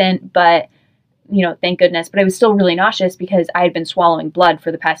I didn't, but, you know, thank goodness. But I was still really nauseous because I had been swallowing blood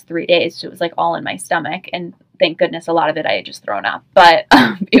for the past 3 days. So it was like all in my stomach. And thank goodness a lot of it I had just thrown up. But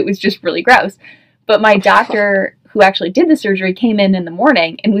it was just really gross. But my doctor, who actually did the surgery, came in the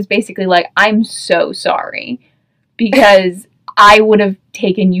morning and was basically like, I'm so sorry because I would have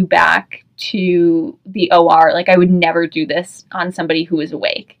taken you back to the OR. Like I would never do this on somebody who was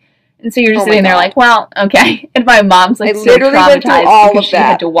awake. And so you're just sitting there like, well, okay. And my mom's like so traumatized because she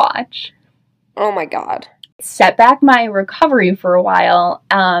had to watch. Oh my God. Set back my recovery for a while.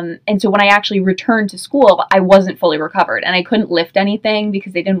 And so when I actually returned to school, I wasn't fully recovered and I couldn't lift anything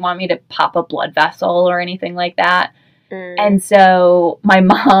because they didn't want me to pop a blood vessel or anything like that. And so my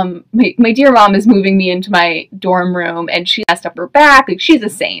mom, my dear mom, is moving me into my dorm room and she messed up her back. Like she's a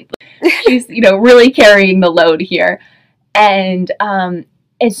saint. She's, you know, really carrying the load here. And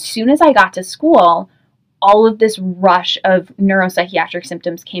as soon as I got to school, all of this rush of neuropsychiatric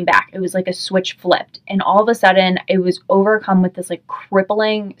symptoms came back. It was like a switch flipped. And all of a sudden, it was overcome with this like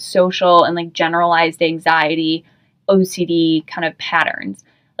crippling social and like generalized anxiety, OCD kind of patterns.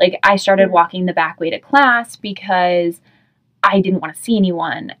 Like I started walking the back way to class because I didn't want to see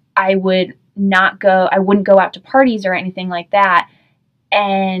anyone. I wouldn't go out to parties or anything like that.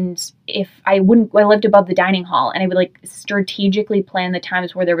 And if I lived above the dining hall and I would like strategically plan the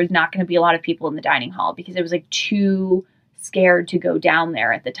times where there was not going to be a lot of people in the dining hall because I was like too scared to go down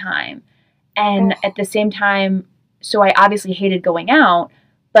there at the time. And at the same time, so I obviously hated going out,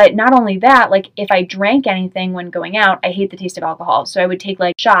 but not only that, like if I drank anything when going out, I hate the taste of alcohol. So I would take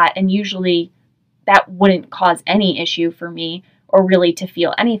like a shot and usually that wouldn't cause any issue for me or really to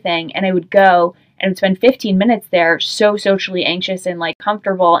feel anything. And I would go and would spend 15 minutes there so socially anxious and like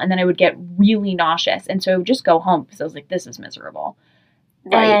comfortable. And then I would get really nauseous. And so I would just go home because I was like, this is miserable.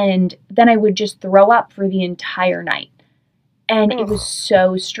 Right. And then I would just throw up for the entire night. And it was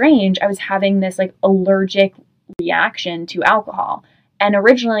so strange. I was having this like allergic reaction to alcohol. And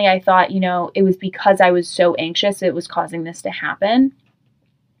originally I thought, you know, it was because I was so anxious, it was causing this to happen.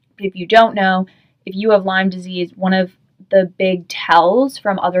 But if you don't know, if you have Lyme disease, one of the big tells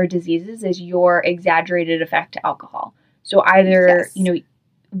from other diseases is your exaggerated effect to alcohol. So either, you know,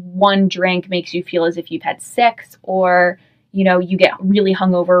 one drink makes you feel as if you've had 6 or, you know, you get really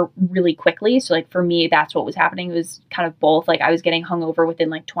hungover really quickly. So like for me, that's what was happening. It was kind of both. Like I was getting hungover within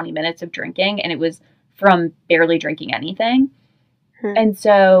like 20 minutes of drinking and it was from barely drinking anything. And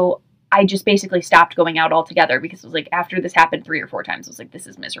so I just basically stopped going out altogether because it was like after this happened 3 or 4 times, I was like, this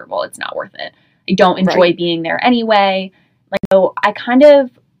is miserable. It's not worth it. I don't enjoy being there anyway. Like, so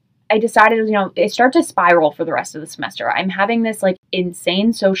I decided, you know, it started to spiral for the rest of the semester. I'm having this like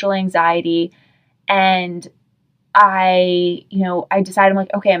insane social anxiety and I decided I'm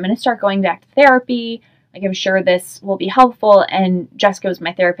like, okay, I'm going to start going back to therapy. Like, I'm sure this will be helpful. And Jessica was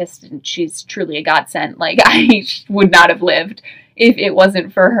my therapist and she's truly a godsend. Like I would not have lived if it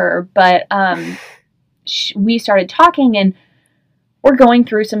wasn't for her. But we started talking and we're going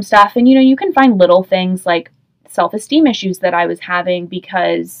through some stuff. And, you know, you can find little things like self-esteem issues that I was having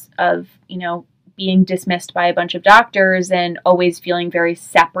because of, you know, being dismissed by a bunch of doctors and always feeling very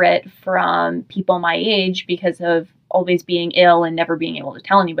separate from people my age because of always being ill and never being able to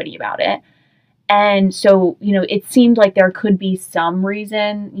tell anybody about it. And so, you know, it seemed like there could be some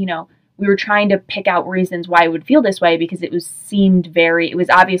reason, you know, we were trying to pick out reasons why I would feel this way because it was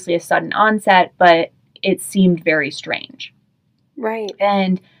obviously a sudden onset, but it seemed very strange. Right.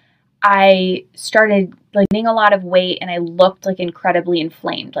 And I started like gaining a lot of weight and I looked like incredibly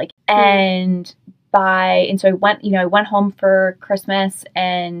inflamed. Like, and so I went home for Christmas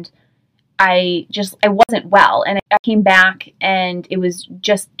and I wasn't well and I came back and it was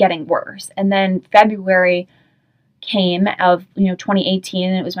just getting worse. And then February came of, you know, 2018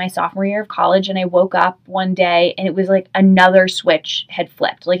 and it was my sophomore year of college and I woke up one day and it was like another switch had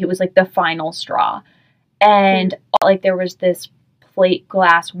flipped. Like it was like the final straw. And like there was this plate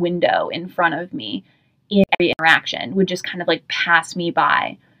glass window in front of me in every interaction would just kind of like pass me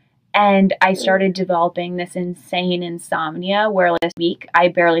by. And I started developing this insane insomnia where this week I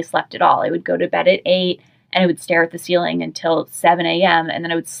barely slept at all. I would go to bed at 8 and I would stare at the ceiling until 7 a.m. and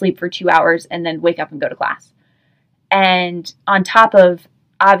then I would sleep for 2 hours and then wake up and go to class. And on top of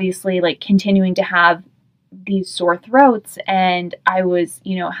obviously like continuing to have these sore throats, and I was,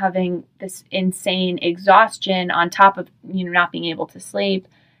 having this insane exhaustion on top of, not being able to sleep.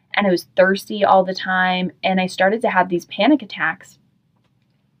 And I was thirsty all the time. And I started to have these panic attacks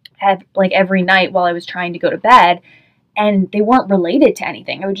every night while I was trying to go to bed. And they weren't related to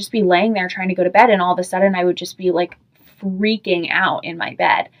anything. I would just be laying there trying to go to bed, and all of a sudden I would just be freaking out in my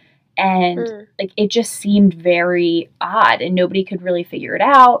bed. And it just seemed very odd, and nobody could really figure it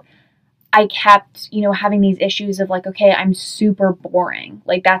out. I kept, having these issues of okay, I'm super boring.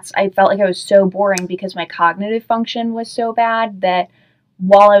 I felt like I was so boring because my cognitive function was so bad that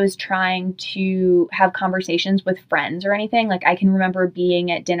while I was trying to have conversations with friends or anything, I can remember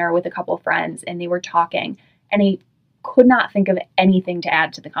being at dinner with a couple of friends, and they were talking, and I could not think of anything to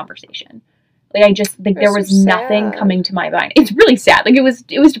add to the conversation. There was nothing coming to my mind. It's really sad. It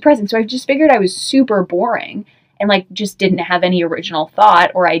was depressing. So I just figured I was super boring and just didn't have any original thought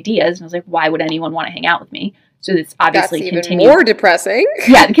or ideas. And I was like, why would anyone want to hang out with me? So this obviously continued. That's even more depressing.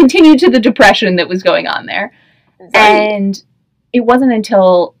 Yeah, it continued to the depression that was going on there. Right. And it wasn't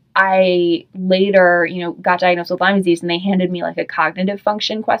until I later, got diagnosed with Lyme disease, and they handed me a cognitive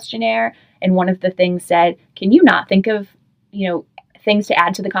function questionnaire. And one of the things said, can you not think of, things to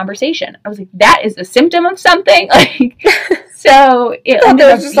add to the conversation? I was like, that is a symptom of something. So it ended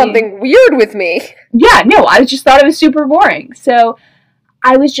up being something weird with me. Yeah, no, I just thought it was super boring. So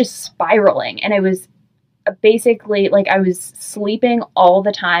I was just spiraling, and I was basically I was sleeping all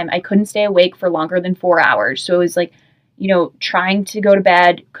the time. I couldn't stay awake for longer than 4 hours. So it was trying to go to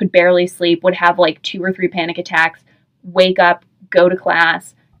bed, could barely sleep, would have 2 or 3 panic attacks, wake up, go to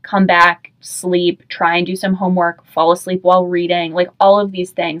class, come back, sleep, try and do some homework, fall asleep while reading, all of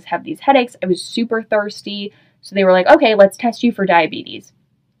these things, have these headaches. I was super thirsty. So they were like, okay, let's test you for diabetes.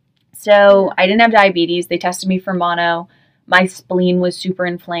 So I didn't have diabetes. They tested me for mono. My spleen was super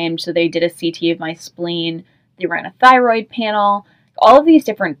inflamed. So they did a CT of my spleen. They ran a thyroid panel, all of these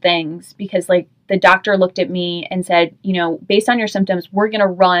different things, because the doctor looked at me and said, based on your symptoms, we're going to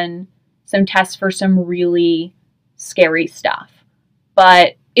run some tests for some really scary stuff,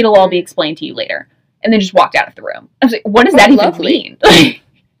 but it'll all be explained to you later. And then just walked out of the room. I was like, what does that even mean?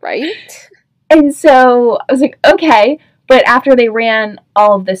 Right? And so I was like, okay. But after they ran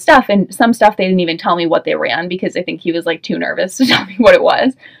all of this stuff, and some stuff they didn't even tell me what they ran, because I think he was too nervous to tell me what it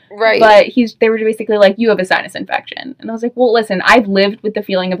was. Right. But they were basically you have a sinus infection. And I was like, well, listen, I've lived with the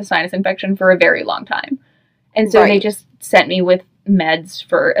feeling of a sinus infection for a very long time. And so they just sent me with meds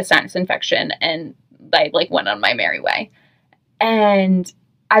for a sinus infection, and I went on my merry way. And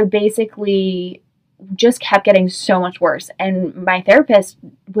I basically just kept getting so much worse. And my therapist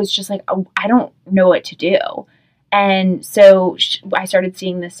was just oh, I don't know what to do. And so I started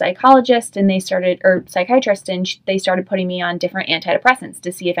seeing this psychologist, and psychiatrist, and they started putting me on different antidepressants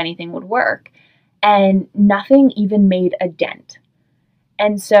to see if anything would work. And nothing even made a dent.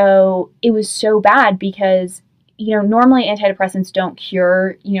 And so it was so bad because, normally antidepressants don't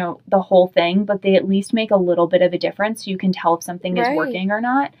cure, the whole thing, but they at least make a little bit of a difference. So you can tell if something is working or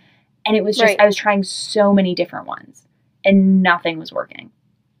not. And it was just, I was trying so many different ones, and nothing was working.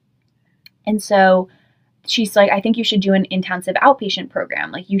 And so she's like, I think you should do an intensive outpatient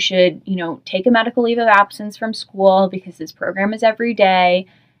program. You should, take a medical leave of absence from school, because this program is every day.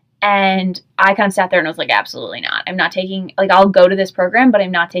 And I kind of sat there and I was like, absolutely not. I'm not taking, I'll go to this program, but I'm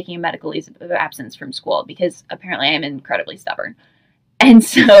not taking a medical leave of absence from school, because apparently I am incredibly stubborn. And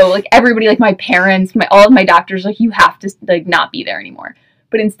so everybody, my parents, all of my doctors, you have to not be there anymore.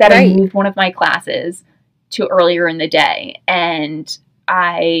 But instead I moved one of my classes to earlier in the day, and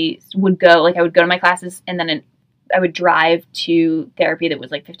I would go, I would go to my classes, and then I would drive to therapy that was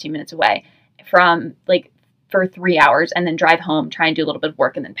 15 minutes away from for 3 hours, and then drive home, try and do a little bit of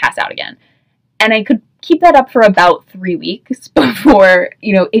work, and then pass out again. And I could keep that up for about 3 weeks before,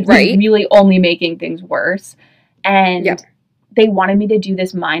 it was really only making things worse. And they wanted me to do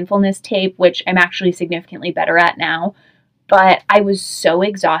this mindfulness tape, which I'm actually significantly better at now. But I was so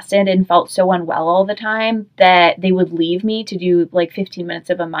exhausted and felt so unwell all the time that they would leave me to do 15 minutes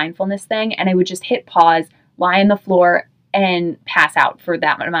of a mindfulness thing. And I would just hit pause, lie on the floor, and pass out for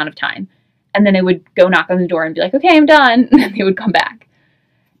that amount of time. And then I would go knock on the door and be like, okay, I'm done. And then they would come back.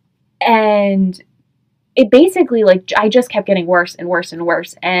 And it basically, I just kept getting worse and worse and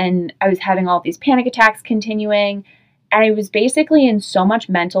worse. And I was having all these panic attacks continuing. And I was basically in so much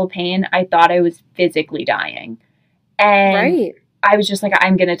mental pain, I thought I was physically dying. And I was just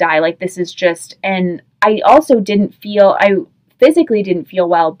I'm going to die. This is just, and I also I physically didn't feel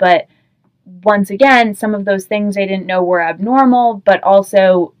well, but once again, some of those things I didn't know were abnormal, but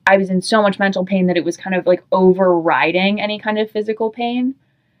also I was in so much mental pain that it was kind of overriding any kind of physical pain.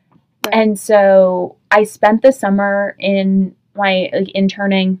 Right. And so I spent the summer in my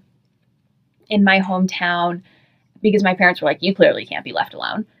interning in my hometown because my parents were like, you clearly can't be left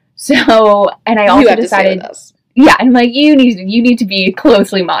alone. So, and I also decided, yeah, I'm like, you need to be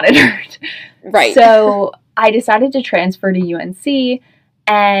closely monitored. Right. So I decided to transfer to UNC,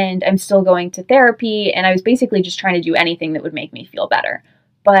 and I'm still going to therapy, and I was basically just trying to do anything that would make me feel better.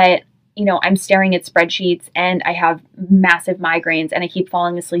 But, you know, I'm staring at spreadsheets, and I have massive migraines, and I keep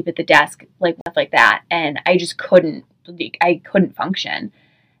falling asleep at the desk, like stuff like that, and I just couldn't function.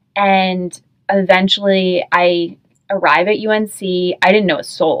 And eventually I arrive at UNC. I didn't know a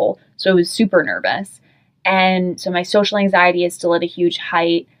soul, so I was super nervous. And so my social anxiety is still at a huge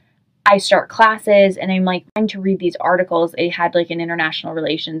height. I start classes and I'm like trying to read these articles. I had like an international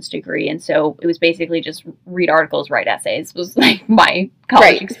relations degree. And so it was basically just read articles, write essays was like my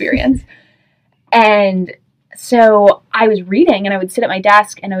college experience. And so I was reading and I would sit at my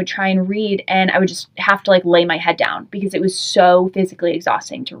desk and I would try and read and I would just have to like lay my head down because it was so physically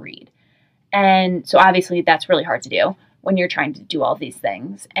exhausting to read. And so obviously that's really hard to do when you're trying to do all these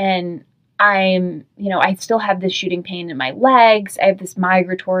things. And I still have this shooting pain in my legs. I have this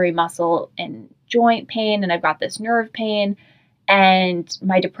migratory muscle and joint pain, and I've got this nerve pain, and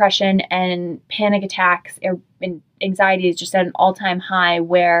my depression and panic attacks and anxiety is just at an all-time high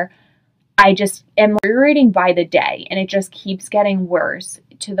where I just am deteriorating by the day, and it just keeps getting worse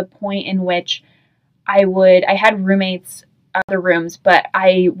to the point in which I had roommates other rooms, but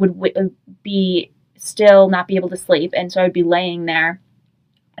I would be still not be able to sleep. And so I would be laying there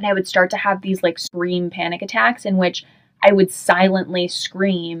and I would start to have these like scream panic attacks in which I would silently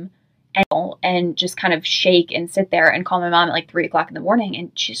scream and just kind of shake and sit there and call my mom at like 3:00 in the morning.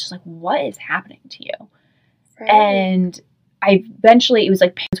 And she's just like, what is happening to you? Right. And it was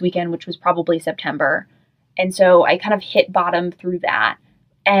like Parents' Weekend, which was probably September. And so I kind of hit bottom through that.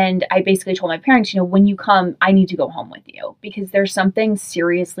 And I basically told my parents, when you come, I need to go home with you because there's something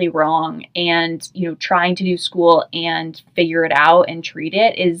seriously wrong. And, trying to do school and figure it out and treat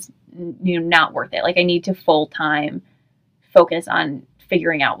it is, not worth it. Like I need to full-time focus on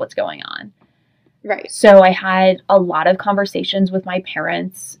figuring out what's going on. Right. So I had a lot of conversations with my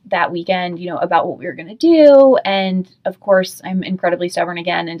parents that weekend, about what we were going to do. And of course, I'm incredibly stubborn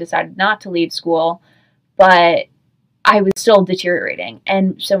again and decided not to leave school. But I was still deteriorating.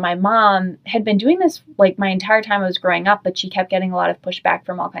 And so my mom had been doing this like my entire time I was growing up, but she kept getting a lot of pushback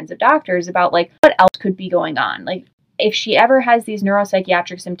from all kinds of doctors about like what else could be going on. Like if she ever has these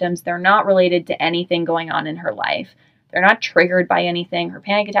neuropsychiatric symptoms, they're not related to anything going on in her life. They're not triggered by anything. Her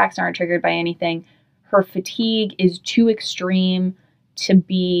panic attacks aren't triggered by anything. Her fatigue is too extreme to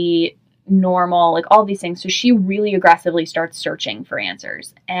be normal, like all these things. So she really aggressively starts searching for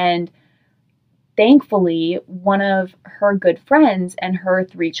answers. And thankfully, one of her good friends and her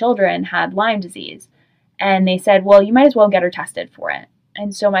 3 children had Lyme disease. And they said, well, you might as well get her tested for it.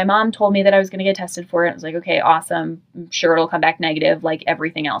 And so my mom told me that I was going to get tested for it. I was like, okay, awesome. I'm sure it'll come back negative like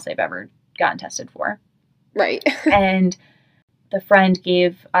everything else I've ever gotten tested for. Right. And the friend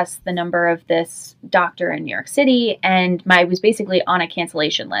gave us the number of this doctor in New York City. And I was basically on a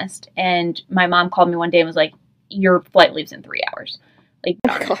cancellation list. And my mom called me one day and was like, your flight leaves in 3 hours. Like,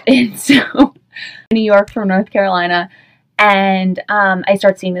 and so New York from North Carolina. And I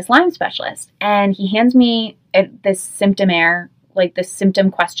start seeing this Lyme specialist. And he hands me this symptomaire, like this symptom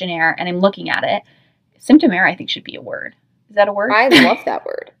questionnaire. And I'm looking at it. Symptomaire, I think, should be a word. Is that a word? I love that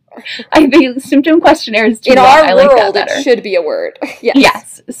word. I think symptom questionnaire is too in long. our world, it should be a word. Yes.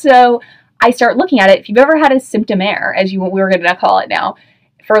 Yes. So I start looking at it. If you've ever had a symptomaire, as we were going to call it now,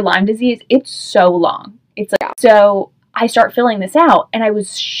 for Lyme disease, it's so long. It's like, so I start filling this out and I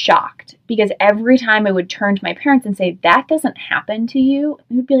was shocked because every time I would turn to my parents and say, that doesn't happen to you,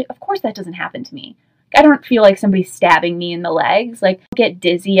 they would be like, of course that doesn't happen to me. I don't feel like somebody's stabbing me in the legs. Like I get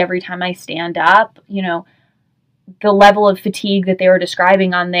dizzy every time I stand up, the level of fatigue that they were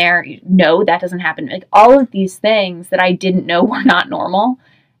describing on there, no, that doesn't happen. Like all of these things that I didn't know were not normal.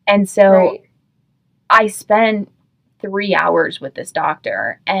 And so I spent 3 hours with this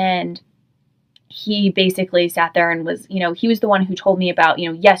doctor and he basically sat there and was, he was the one who told me about,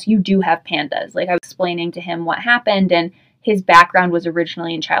 yes, you do have pandas. Like I was explaining to him what happened and his background was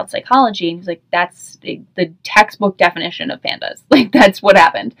originally in child psychology. And he was like, that's the textbook definition of pandas. Like that's what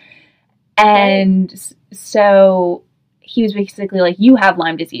happened. And so he was basically like, you have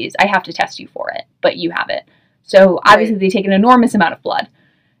Lyme disease. I have to test you for it, but you have it. So obviously they take an enormous amount of blood.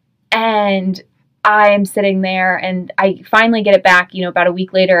 And I'm sitting there and I finally get it back, about a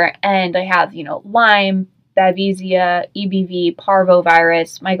week later. And I have, Lyme, Babesia, EBV,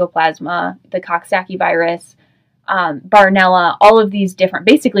 parvovirus, mycoplasma, the Coxsackie virus, Barnella, all of these different,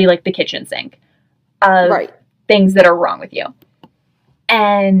 basically like the kitchen sink of things that are wrong with you.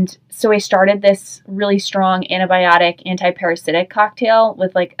 And so I started this really strong antibiotic, antiparasitic cocktail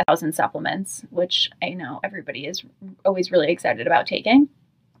with like 1,000 supplements, which I know everybody is always really excited about taking.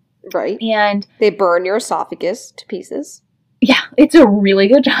 Right. And they burn your esophagus to pieces. Yeah, it's a really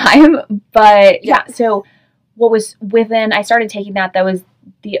good time. But yeah, so what was I started taking that was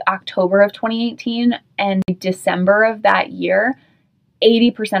the October of 2018, and December of that year,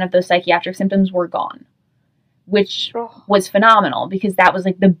 80% of those psychiatric symptoms were gone, which was phenomenal because that was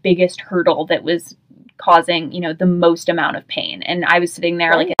like the biggest hurdle that was causing, the most amount of pain. And I was sitting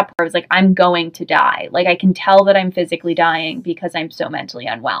there like at that point, I was like, I'm going to die. Like I can tell that I'm physically dying because I'm so mentally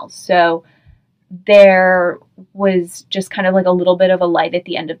unwell. So there was just kind of like a little bit of a light at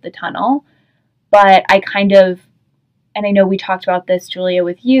the end of the tunnel. But and I know we talked about this, Julia,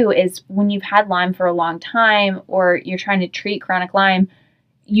 with you, is when you've had Lyme for a long time or you're trying to treat chronic Lyme,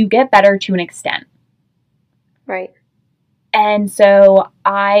 you get better to an extent. Right. And so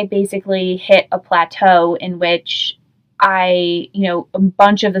I basically hit a plateau in which a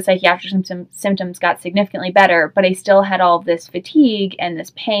bunch of the psychiatric symptoms got significantly better, but I still had all of this fatigue and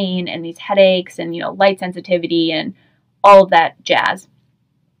this pain and these headaches and, light sensitivity and all of that jazz.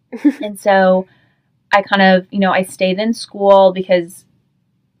 And so I kind of, I stayed in school because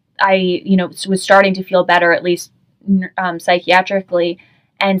I, was starting to feel better, at least psychiatrically.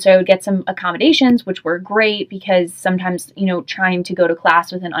 And so I would get some accommodations, which were great because sometimes, trying to go to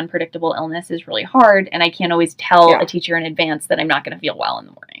class with an unpredictable illness is really hard. And I can't always tell a teacher in advance that I'm not going to feel well in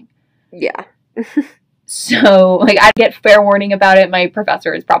the morning. Yeah. So, like, I get fair warning about it. My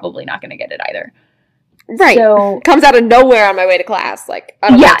professor is probably not going to get it either. Right. So, comes out of nowhere on my way to class. Like, I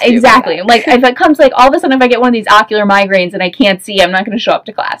don't know exactly. Like, if it comes, like, all of a sudden, if I get one of these ocular migraines and I can't see, I'm not going to show up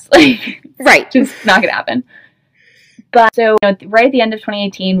to class. Like, right. Just not going to happen. But so, right at the end of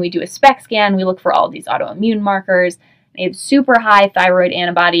 2018, we do a SPECT scan. We look for all of these autoimmune markers. They have super high thyroid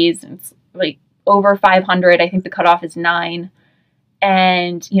antibodies. It's like over 500. I think the cutoff is 9.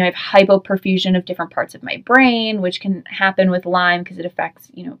 And, I have hypoperfusion of different parts of my brain, which can happen with Lyme because it affects,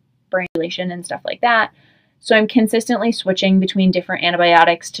 brain regulation and stuff like that. So I'm consistently switching between different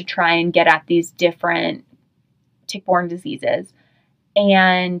antibiotics to try and get at these different tick-borne diseases.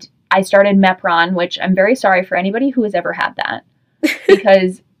 And I started Mepron, which I'm very sorry for anybody who has ever had that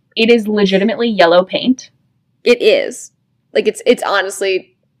because it is legitimately yellow paint. It is. Like, it's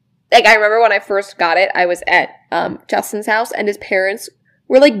honestly, like, I remember when I first got it, I was at Justin's house and his parents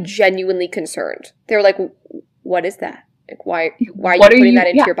were, like, genuinely concerned. They were like, what is that? Like, why are you putting that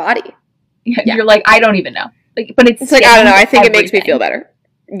into your body? Yeah. You're like, I don't even know. Like, but it's like, I don't know. I think it makes me feel better.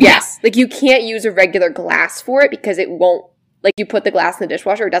 Yes. Yeah. Like, you can't use a regular glass for it because it won't. Like, you put the glass in the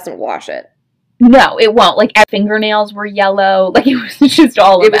dishwasher, it doesn't wash it. No, it won't. Like, fingernails were yellow. Like, it was just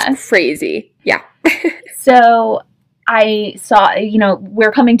all a mess. It was crazy. Yeah. So, I saw,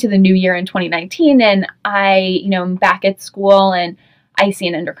 we're coming to the new year in 2019, and I'm back at school, and I see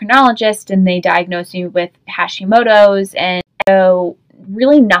an endocrinologist, and they diagnosed me with Hashimoto's, and so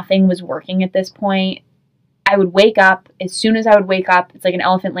really nothing was working at this point. I would wake up. As soon as I would wake up, it's like an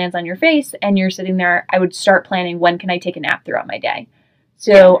elephant lands on your face and you're sitting there. I would start planning, when can I take a nap throughout my day?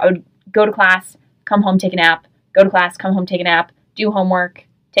 So I would go to class, come home, take a nap, go to class, come home, take a nap, do homework,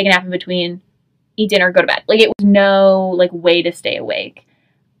 take a nap in between, eat dinner, go to bed. Like, it was no way to stay awake.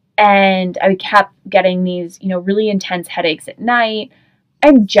 And I kept getting these, really intense headaches at night.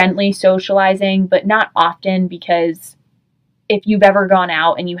 I'm gently socializing, but not often, because if you've ever gone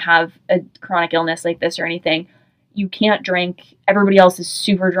out and you have a chronic illness like this or anything, you can't drink. Everybody else is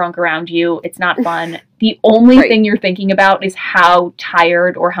super drunk around you. It's not fun. The only thing you're thinking about is how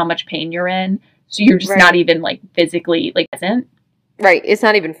tired or how much pain you're in. So you're just not even physically present. Right. It's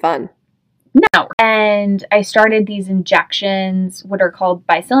not even fun. No. And I started these injections, what are called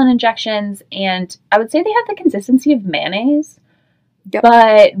Bicillin injections. And I would say they have the consistency of mayonnaise. Yep.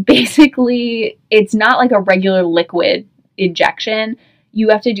 But basically, it's not like a regular liquid injection. You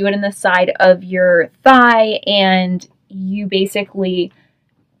have to do it in the side of your thigh, and you basically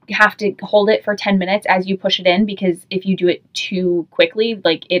have to hold it for 10 minutes as you push it in, because if you do it too quickly,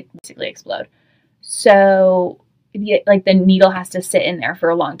 it basically explode. So the needle has to sit in there for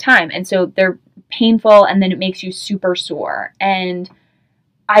a long time, and so they're painful, and then it makes you super sore. And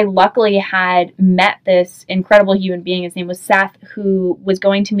I luckily had met this incredible human being. His name was Seth, who was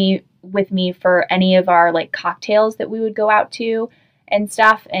going to meet with me for any of our cocktails that we would go out to and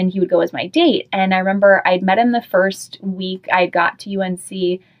stuff, and he would go as my date. And I remember I'd met him the first week I got to UNC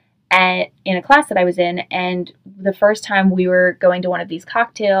in a class that I was in, and the first time we were going to one of these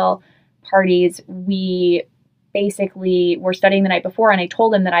cocktail parties, we basically were studying the night before, and I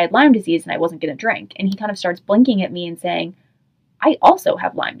told him that I had Lyme disease and I wasn't going to drink. And he kind of starts blinking at me and saying, I also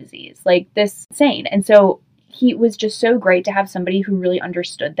have Lyme disease. Like, this is insane. And so he was just so great to have somebody who really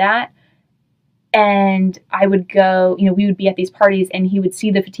understood that. And I would go, we would be at these parties and he would see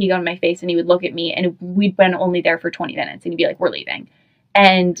the fatigue on my face and he would look at me, and we'd been only there for 20 minutes and he'd be like, we're leaving.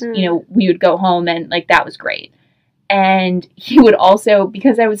 And, we would go home, and like, that was great. And he would also,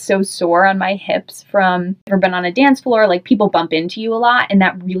 because I was so sore on my hips from ever been on a dance floor, like, people bump into you a lot and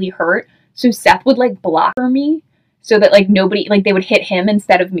that really hurt. So Seth would like block for me so that like nobody, like, they would hit him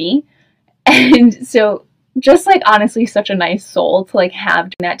instead of me. And so just like, honestly, such a nice soul to like have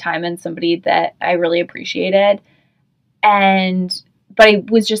during that time, and somebody that I really appreciated. But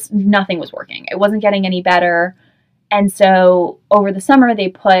it was just, nothing was working. It wasn't getting any better. And so over the summer, they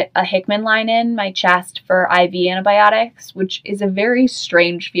put a Hickman line in my chest for IV antibiotics, which is a very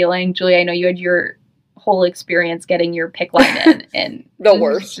strange feeling. Julie, I know you had your whole experience getting your PICC line in, and the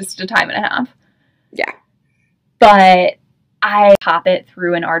worst. Just a time and a half. Yeah. But I pop it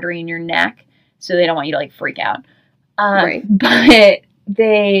through an artery in your neck, so they don't want you to like freak out. Right. But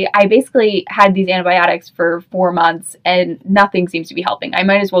I basically had these antibiotics for 4 months and nothing seems to be helping. I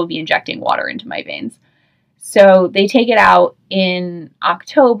might as well be injecting water into my veins. So they take it out in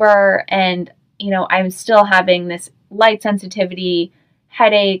October, and, I'm still having this light sensitivity,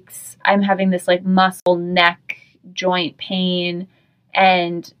 headaches. I'm having this like muscle neck joint pain,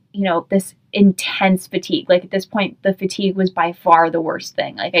 and, this intense fatigue. Like, at this point, the fatigue was by far the worst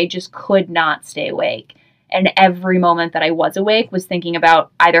thing. Like, I just could not stay awake. And every moment that I was awake was thinking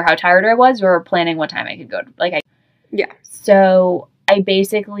about either how tired I was or planning what time I could go. Yeah. So I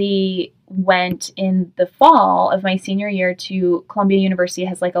basically went in the fall of my senior year to Columbia University.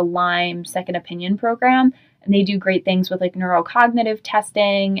 Has like a Lyme second opinion program, and they do great things with like neurocognitive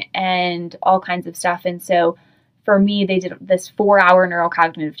testing and all kinds of stuff. And so for me, they did this 4-hour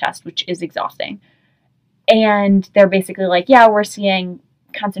neurocognitive test, which is exhausting. And they're basically like, yeah, we're seeing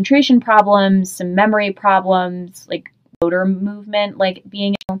concentration problems, some memory problems, like motor movement, like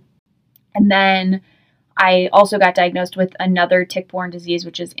being ill. And then I also got diagnosed with another tick-borne disease,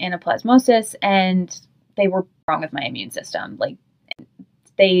 which is anaplasmosis, and they were wrong with my immune system. Like,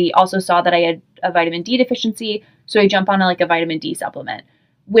 they also saw that I had a vitamin D deficiency, so I jump on a vitamin D supplement,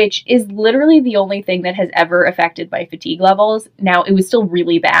 which is literally the only thing that has ever affected my fatigue levels. Now, it was still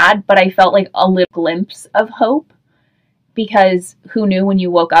really bad, but I felt like a little glimpse of hope, because who knew when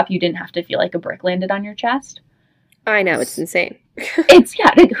you woke up you didn't have to feel like a brick landed on your chest? I know, it's insane.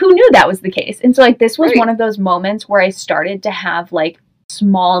 Who knew that was the case? And so this was one of those moments where I started to have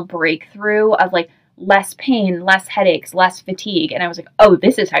small breakthrough of less pain, less headaches, less fatigue. And I was like, oh,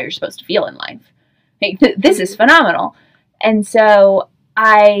 this is how you're supposed to feel in life. This is phenomenal. And so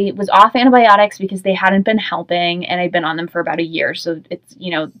I was off antibiotics because they hadn't been helping, and I'd been on them for about a year. So it's,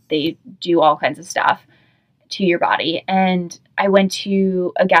 they do all kinds of stuff to your body. And I went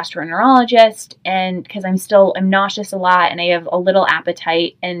to a gastroenterologist, and because I'm nauseous a lot and I have a little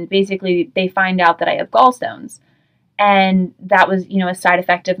appetite, and basically they find out that I have gallstones. And that was, a side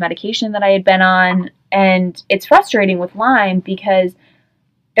effect of medication that I had been on. And it's frustrating with Lyme because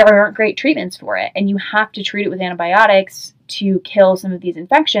there aren't great treatments for it, and you have to treat it with antibiotics to kill some of these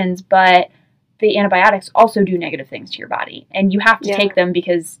infections, but the antibiotics also do negative things to your body, and you have to take them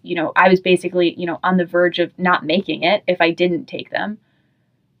because, I was basically, on the verge of not making it if I didn't take them.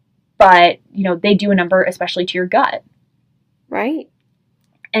 But, they do a number, especially to your gut. Right.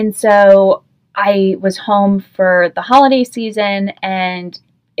 And so I was home for the holiday season, and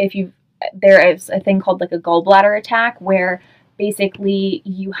there is a thing called a gallbladder attack, where basically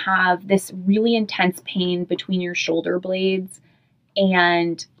you have this really intense pain between your shoulder blades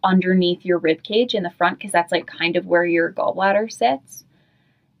and underneath your rib cage in the front, because that's kind of where your gallbladder sits.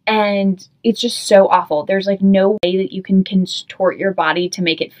 And it's just so awful. There's no way that you can contort your body to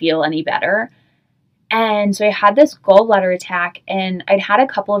make it feel any better. And so I had this gallbladder attack, and I'd had a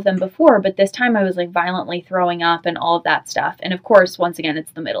couple of them before, but this time I was violently throwing up and all of that stuff. And of course, once again,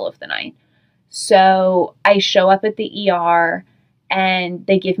 it's the middle of the night. So I show up at the ER, and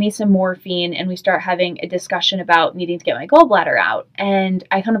they give me some morphine, and we start having a discussion about needing to get my gallbladder out. And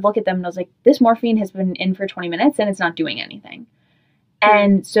I kind of look at them and I was like, this morphine has been in for 20 minutes and it's not doing anything.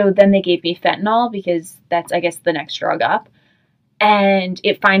 And so then they gave me fentanyl, because that's, I guess, the next drug up. And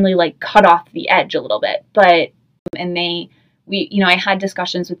it finally cut off the edge a little bit. But, and I had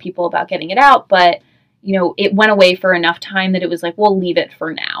discussions with people about getting it out, but it went away for enough time that it was we'll leave it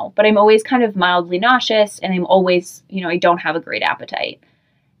for now. But I'm always kind of mildly nauseous, and I'm always, I don't have a great appetite.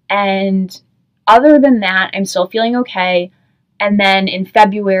 And other than that, I'm still feeling okay. And then in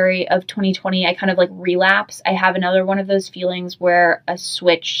February of 2020, I kind of like relapse. I have another one of those feelings where a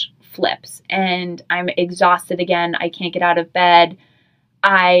switch flips and I'm exhausted again. I can't get out of bed.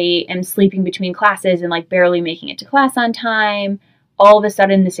 I am sleeping between classes and like barely making it to class on time. All of a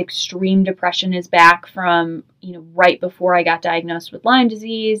sudden, this extreme depression is back from, right before I got diagnosed with Lyme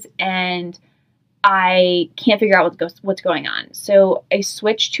disease, and I can't figure out what's going on. So I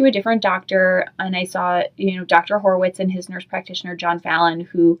switched to a different doctor, and I saw, Dr. Horowitz and his nurse practitioner, John Fallon,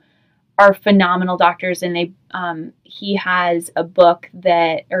 who are phenomenal doctors. And he has a book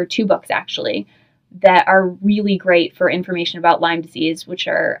or two books actually, that are really great for information about Lyme disease, which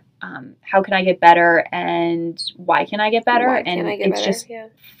are How Can I Get Better and Why Can I Get Better? It's just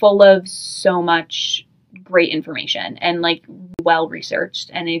full of so much great information and like well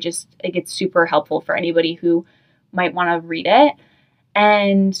researched, and it gets super helpful for anybody who might want to read it.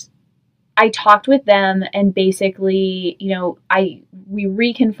 And I talked with them, and basically, we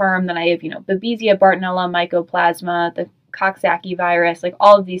reconfirmed that I have, Babesia, Bartonella, Mycoplasma, the Coxsackie virus, like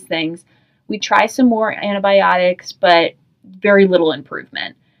all of these things. We try some more antibiotics, but very little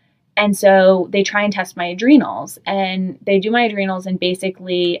improvement. And so they try and test my adrenals, and they do my adrenals, and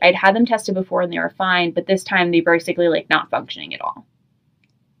basically I'd had them tested before and they were fine, but this time they basically like not functioning at all.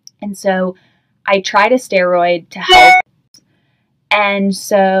 And so I tried a steroid to help. And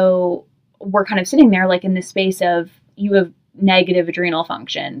so we're kind of sitting there like in this space of, you have negative adrenal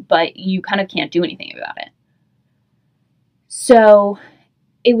function, but you kind of can't do anything about it. So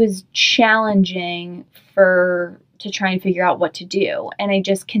it was challenging to try and figure out what to do. And I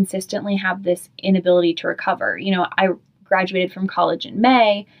just consistently have this inability to recover. I graduated from college in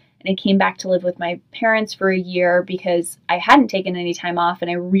May, and I came back to live with my parents for a year because I hadn't taken any time off, and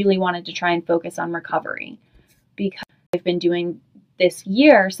I really wanted to try and focus on recovery, because I've been doing this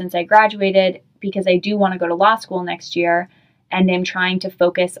year since I graduated, because I do want to go to law school next year. And I'm trying to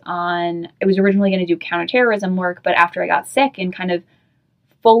focus on, I was originally going to do counterterrorism work, but after I got sick and kind of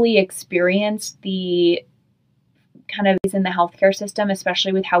fully experienced the kind of in the healthcare system,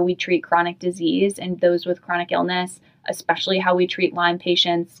 especially with how we treat chronic disease and those with chronic illness, especially how we treat Lyme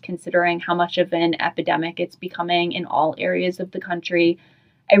patients, considering how much of an epidemic it's becoming in all areas of the country.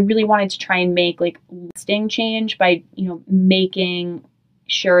 I really wanted to try and make like lasting change by, making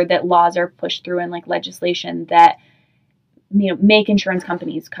sure that laws are pushed through and like legislation that, make insurance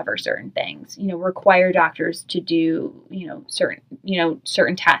companies cover certain things, require doctors to do,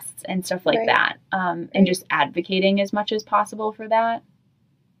 certain tests and stuff like that. And just advocating as much as possible for that.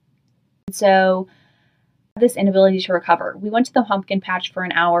 So this inability to recover, we went to the pumpkin patch for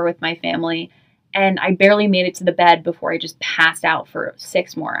an hour with my family, and I barely made it to the bed before I just passed out for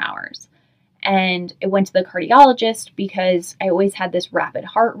 6 more hours. And I went to the cardiologist because I always had this rapid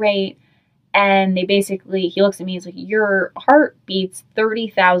heart rate. And he looks at me, he's like, your heart beats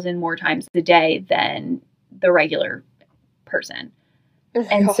 30,000 more times a day than the regular person.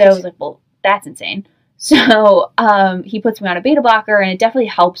 And so I was like, well, that's insane. So he puts me on a beta blocker, and it definitely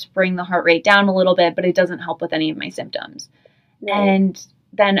helps bring the heart rate down a little bit, but it doesn't help with any of my symptoms. Right. And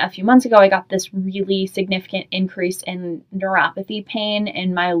then a few months ago, I got this really significant increase in neuropathy pain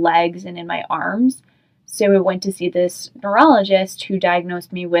in my legs and in my arms. So I went to see this neurologist who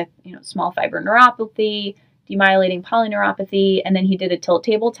diagnosed me with, small fiber neuropathy, demyelinating polyneuropathy, and then he did a tilt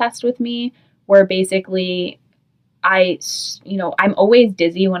table test with me where basically I'm always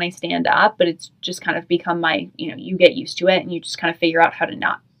dizzy when I stand up, but it's just kind of become my, you get used to it and you just kind of figure out how to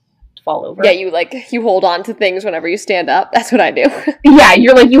not fall over. Yeah, you hold on to things whenever you stand up. That's what I do. Yeah,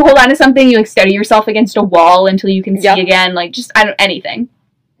 you hold on to something, you steady yourself against a wall until you can see again, anything.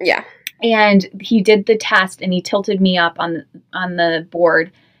 Yeah. And he did the test, and he tilted me up on the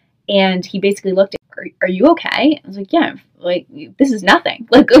board, and he basically looked at me, are you okay? I was like, yeah, this is nothing.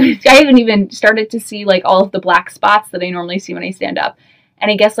 I haven't even started to see all of the black spots that I normally see when I stand up. And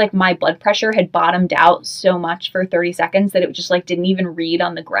I guess my blood pressure had bottomed out so much for 30 seconds that it just didn't even read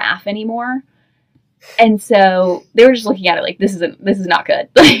on the graph anymore. And so they were just looking at it this is not good.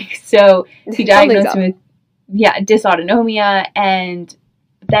 So he diagnosed me with dysautonomia, and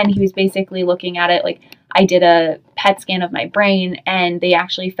then he was basically looking at it I did a PET scan of my brain, and they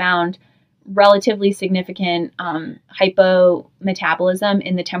actually found relatively significant hypometabolism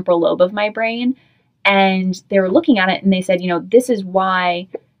in the temporal lobe of my brain. And they were looking at it, and they said, this is why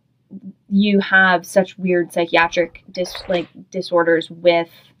you have such weird psychiatric disorders with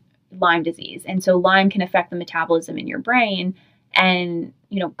Lyme disease. And so Lyme can affect the metabolism in your brain and,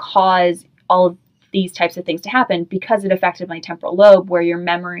 cause all of these types of things to happen because it affected my temporal lobe, where your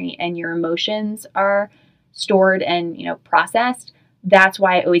memory and your emotions are stored and, processed. That's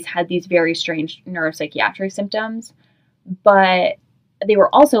why I always had these very strange neuropsychiatric symptoms. But they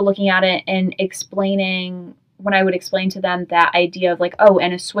were also looking at it and explaining, when I would explain to them that idea of like, oh,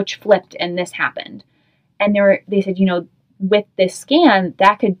 and a switch flipped and this happened. And they said, with this scan,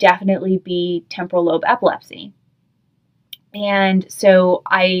 that could definitely be temporal lobe epilepsy. And so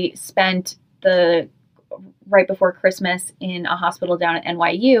I spent right before Christmas in a hospital down at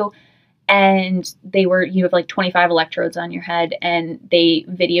NYU, and you have like 25 electrodes on your head, and they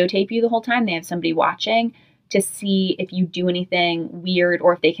videotape you the whole time. They have somebody watching to see if you do anything weird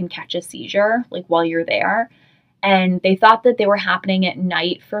or if they can catch a seizure, like while you're there. And they thought that they were happening at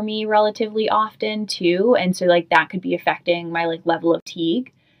night for me relatively often too. And so like that could be affecting my like level of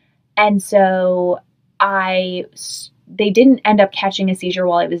fatigue. And so they didn't end up catching a seizure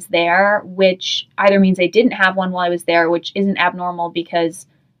while I was there, which either means I didn't have one while I was there, which isn't abnormal because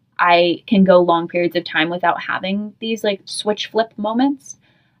I can go long periods of time without having these like switch flip moments.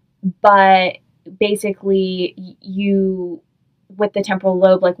 But basically with the temporal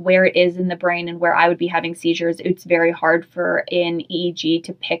lobe, like where it is in the brain and where I would be having seizures, it's very hard for an EEG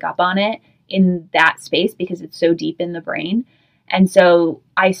to pick up on it in that space because it's so deep in the brain. And so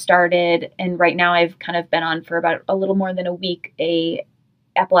I started, and right now I've kind of been on for about a little more than a week, a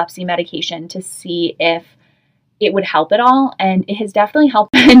epilepsy medication to see if it would help at all. And it has definitely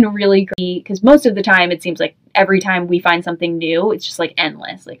helped and really great, because most of the time it seems like every time we find something new, it's just like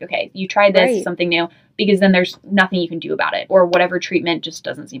endless. Like, okay, you tried this, Right. something new, because then there's nothing you can do about it, or whatever treatment just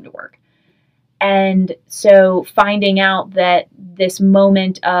doesn't seem to work. And so finding out that this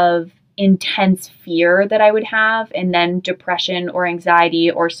moment of intense fear that I would have, and then depression or anxiety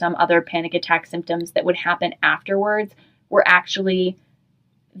or some other panic attack symptoms that would happen afterwards, were actually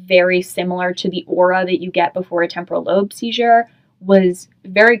very similar to the aura that you get before a temporal lobe seizure, was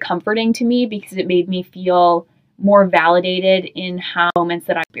very comforting to me because it made me feel more validated in how moments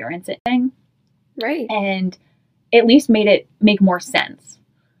that I experience it. Right. And at least made it make more sense.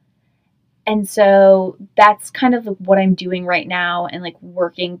 And so that's kind of what I'm doing right now, and like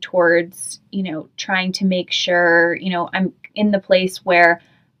working towards, trying to make sure, I'm in the place where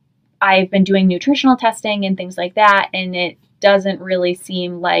I've been doing nutritional testing and things like that. And it doesn't really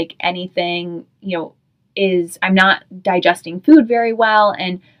seem like anything, I'm not digesting food very well.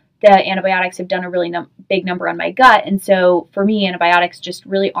 And the antibiotics have done a really big number on my gut. And so for me, antibiotics just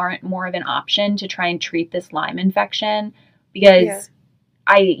really aren't more of an option to try and treat this Lyme infection, because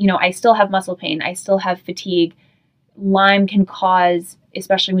I still have muscle pain. I still have fatigue. Lyme can cause,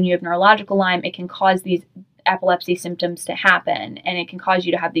 especially when you have neurological Lyme, it can cause these epilepsy symptoms to happen, and it can cause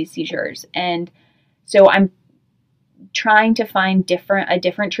you to have these seizures. And so I'm trying to find a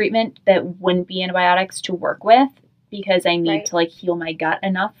different treatment that wouldn't be antibiotics to work with, because I need to like heal my gut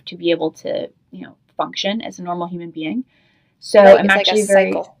enough to be able to, function as a normal human being. So I'm actually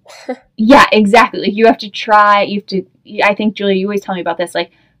very cycle. Yeah, exactly. Like I think, Julia, you always tell me about this,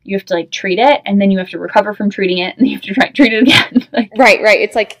 like you have to like treat it, and then you have to recover from treating it, and then you have to try treat it again. Right.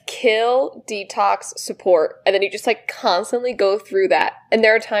 It's like kill, detox, support, and then you just like constantly go through that. And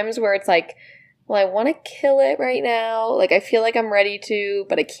there are times where it's like, well, I want to kill it right now. Like I feel like I'm ready to,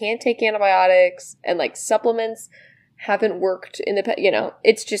 but I can't take antibiotics, and like supplements haven't worked in the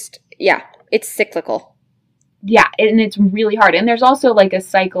it's just, it's cyclical. Yeah, and it's really hard. And there's also like a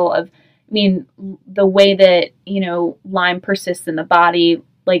cycle of, the way that, Lyme persists in the body,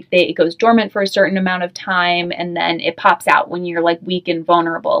 like it goes dormant for a certain amount of time, and then it pops out when you're like weak and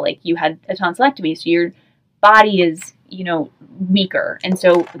vulnerable. Like you had a tonsillectomy, so your body is, weaker. And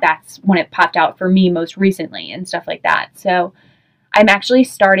so that's when it popped out for me most recently and stuff like that. So I'm actually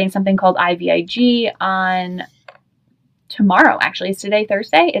starting something called IVIG on tomorrow. Actually, it's today,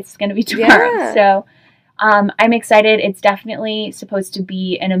 Thursday. It's going to be tomorrow. Yeah. So I'm excited. It's definitely supposed to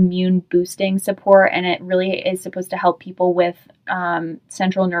be an immune boosting support, and it really is supposed to help people with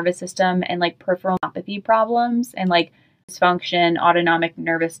central nervous system and like peripheral neuropathy problems, and like dysfunction, autonomic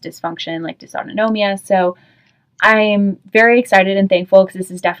nervous dysfunction, like dysautonomia. So I'm very excited and thankful, because this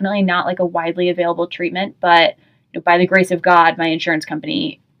is definitely not like a widely available treatment, but by the grace of God, my insurance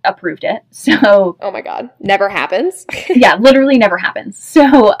company approved it. So, oh my God, never happens. Yeah, literally never happens.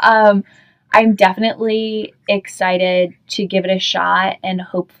 So, I'm definitely excited to give it a shot, and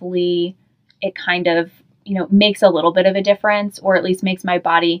hopefully it kind of, makes a little bit of a difference, or at least makes my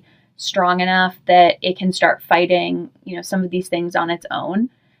body strong enough that it can start fighting, some of these things on its own.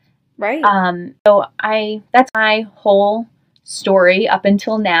 Right. So that's my whole story up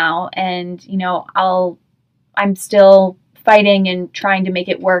until now. And, I'm still fighting and trying to make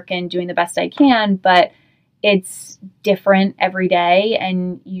it work and doing the best I can, but it's different every day,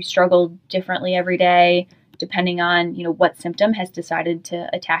 and you struggle differently every day depending on, what symptom has decided to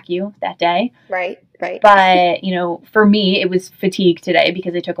attack you that day. Right. Right. But, for me, it was fatigue today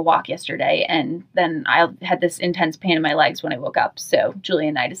because I took a walk yesterday, and then I had this intense pain in my legs when I woke up. So Julia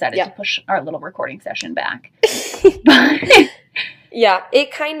and I decided to push our little recording session back. Yeah,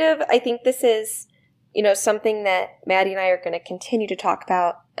 I think this is, something that Maddie and I are going to continue to talk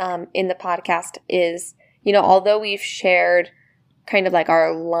about in the podcast is, although we've shared kind of like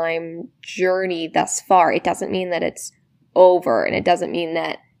our Lyme journey thus far, it doesn't mean that it's over, and it doesn't mean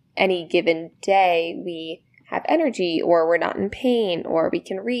that any given day we have energy or we're not in pain or we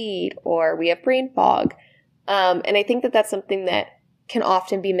can read or we have brain fog. And I think that that's something that can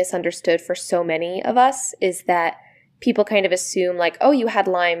often be misunderstood for so many of us, is that people kind of assume like, oh, you had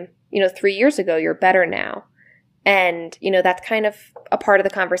Lyme, 3 years ago, you're better now. And, that's kind of a part of the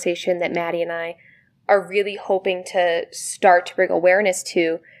conversation that Maddie and I are really hoping to start to bring awareness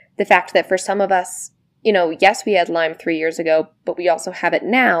to, the fact that for some of us, yes, we had Lyme 3 years ago, but we also have it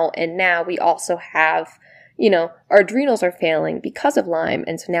now. And now we also have, our adrenals are failing because of Lyme.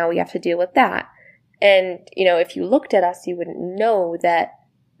 And so now we have to deal with that. And, if you looked at us, you wouldn't know that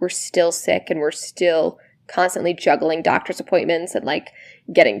we're still sick and we're still constantly juggling doctor's appointments and like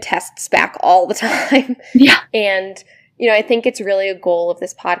getting tests back all the time. Yeah. And, I think it's really a goal of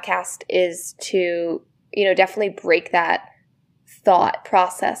this podcast is to, definitely break that thought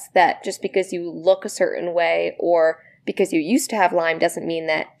process that just because you look a certain way or because you used to have Lyme doesn't mean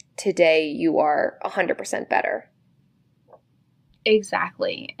that today you are 100% better.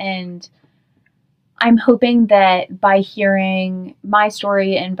 Exactly. And I'm hoping that by hearing my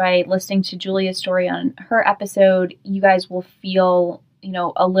story and by listening to Julia's story on her episode, you guys will feel,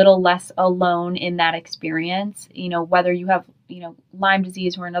 a little less alone in that experience. Whether you have, Lyme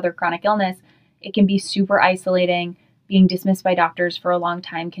disease or another chronic illness, it can be super isolating. Being dismissed by doctors for a long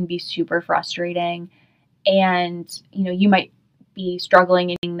time can be super frustrating. And, you might be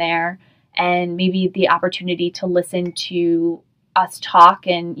struggling in there, and maybe the opportunity to listen to us talk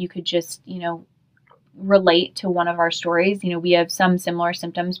and you could just, relate to one of our stories. We have some similar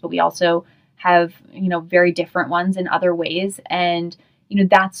symptoms, but we also have, very different ones in other ways. And,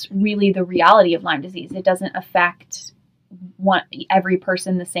 that's really the reality of Lyme disease. It doesn't affect every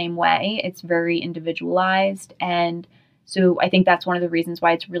person the same way. It's very individualized. And so I think that's one of the reasons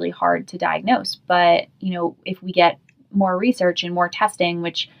why it's really hard to diagnose. But, if we get more research and more testing,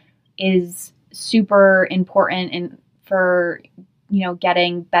 which is super important and for,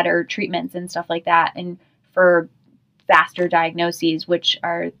 getting better treatments and stuff like that, and for faster diagnoses, which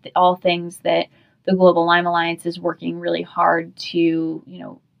are all things that the Global Lyme Alliance is working really hard to,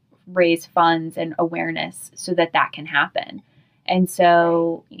 raise funds and awareness so that can happen. And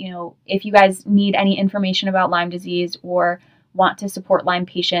so, if you guys need any information about Lyme disease or want to support Lyme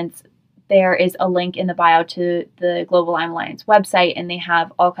patients, there is a link in the bio to the Global Lyme Alliance website, and they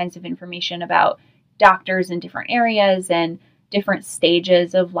have all kinds of information about doctors in different areas and different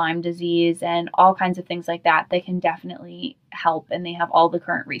stages of Lyme disease and all kinds of things like that can definitely help. And they have all the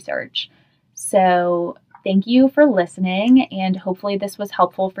current research. So thank you for listening, and hopefully this was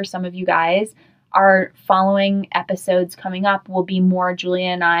helpful for some of you guys. Our following episodes coming up will be more Julia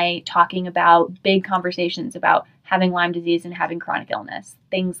and I talking about big conversations about having Lyme disease and having chronic illness.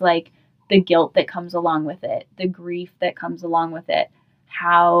 Things like the guilt that comes along with it, the grief that comes along with it,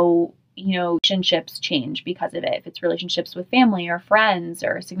 how, relationships change because of it, if it's relationships with family or friends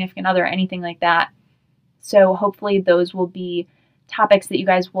or a significant other, anything like that. So hopefully those will be topics that you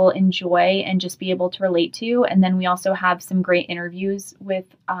guys will enjoy and just be able to relate to. And then we also have some great interviews with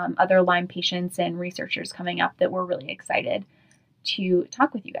other Lyme patients and researchers coming up that we're really excited to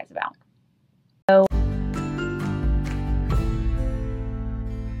talk with you guys about. So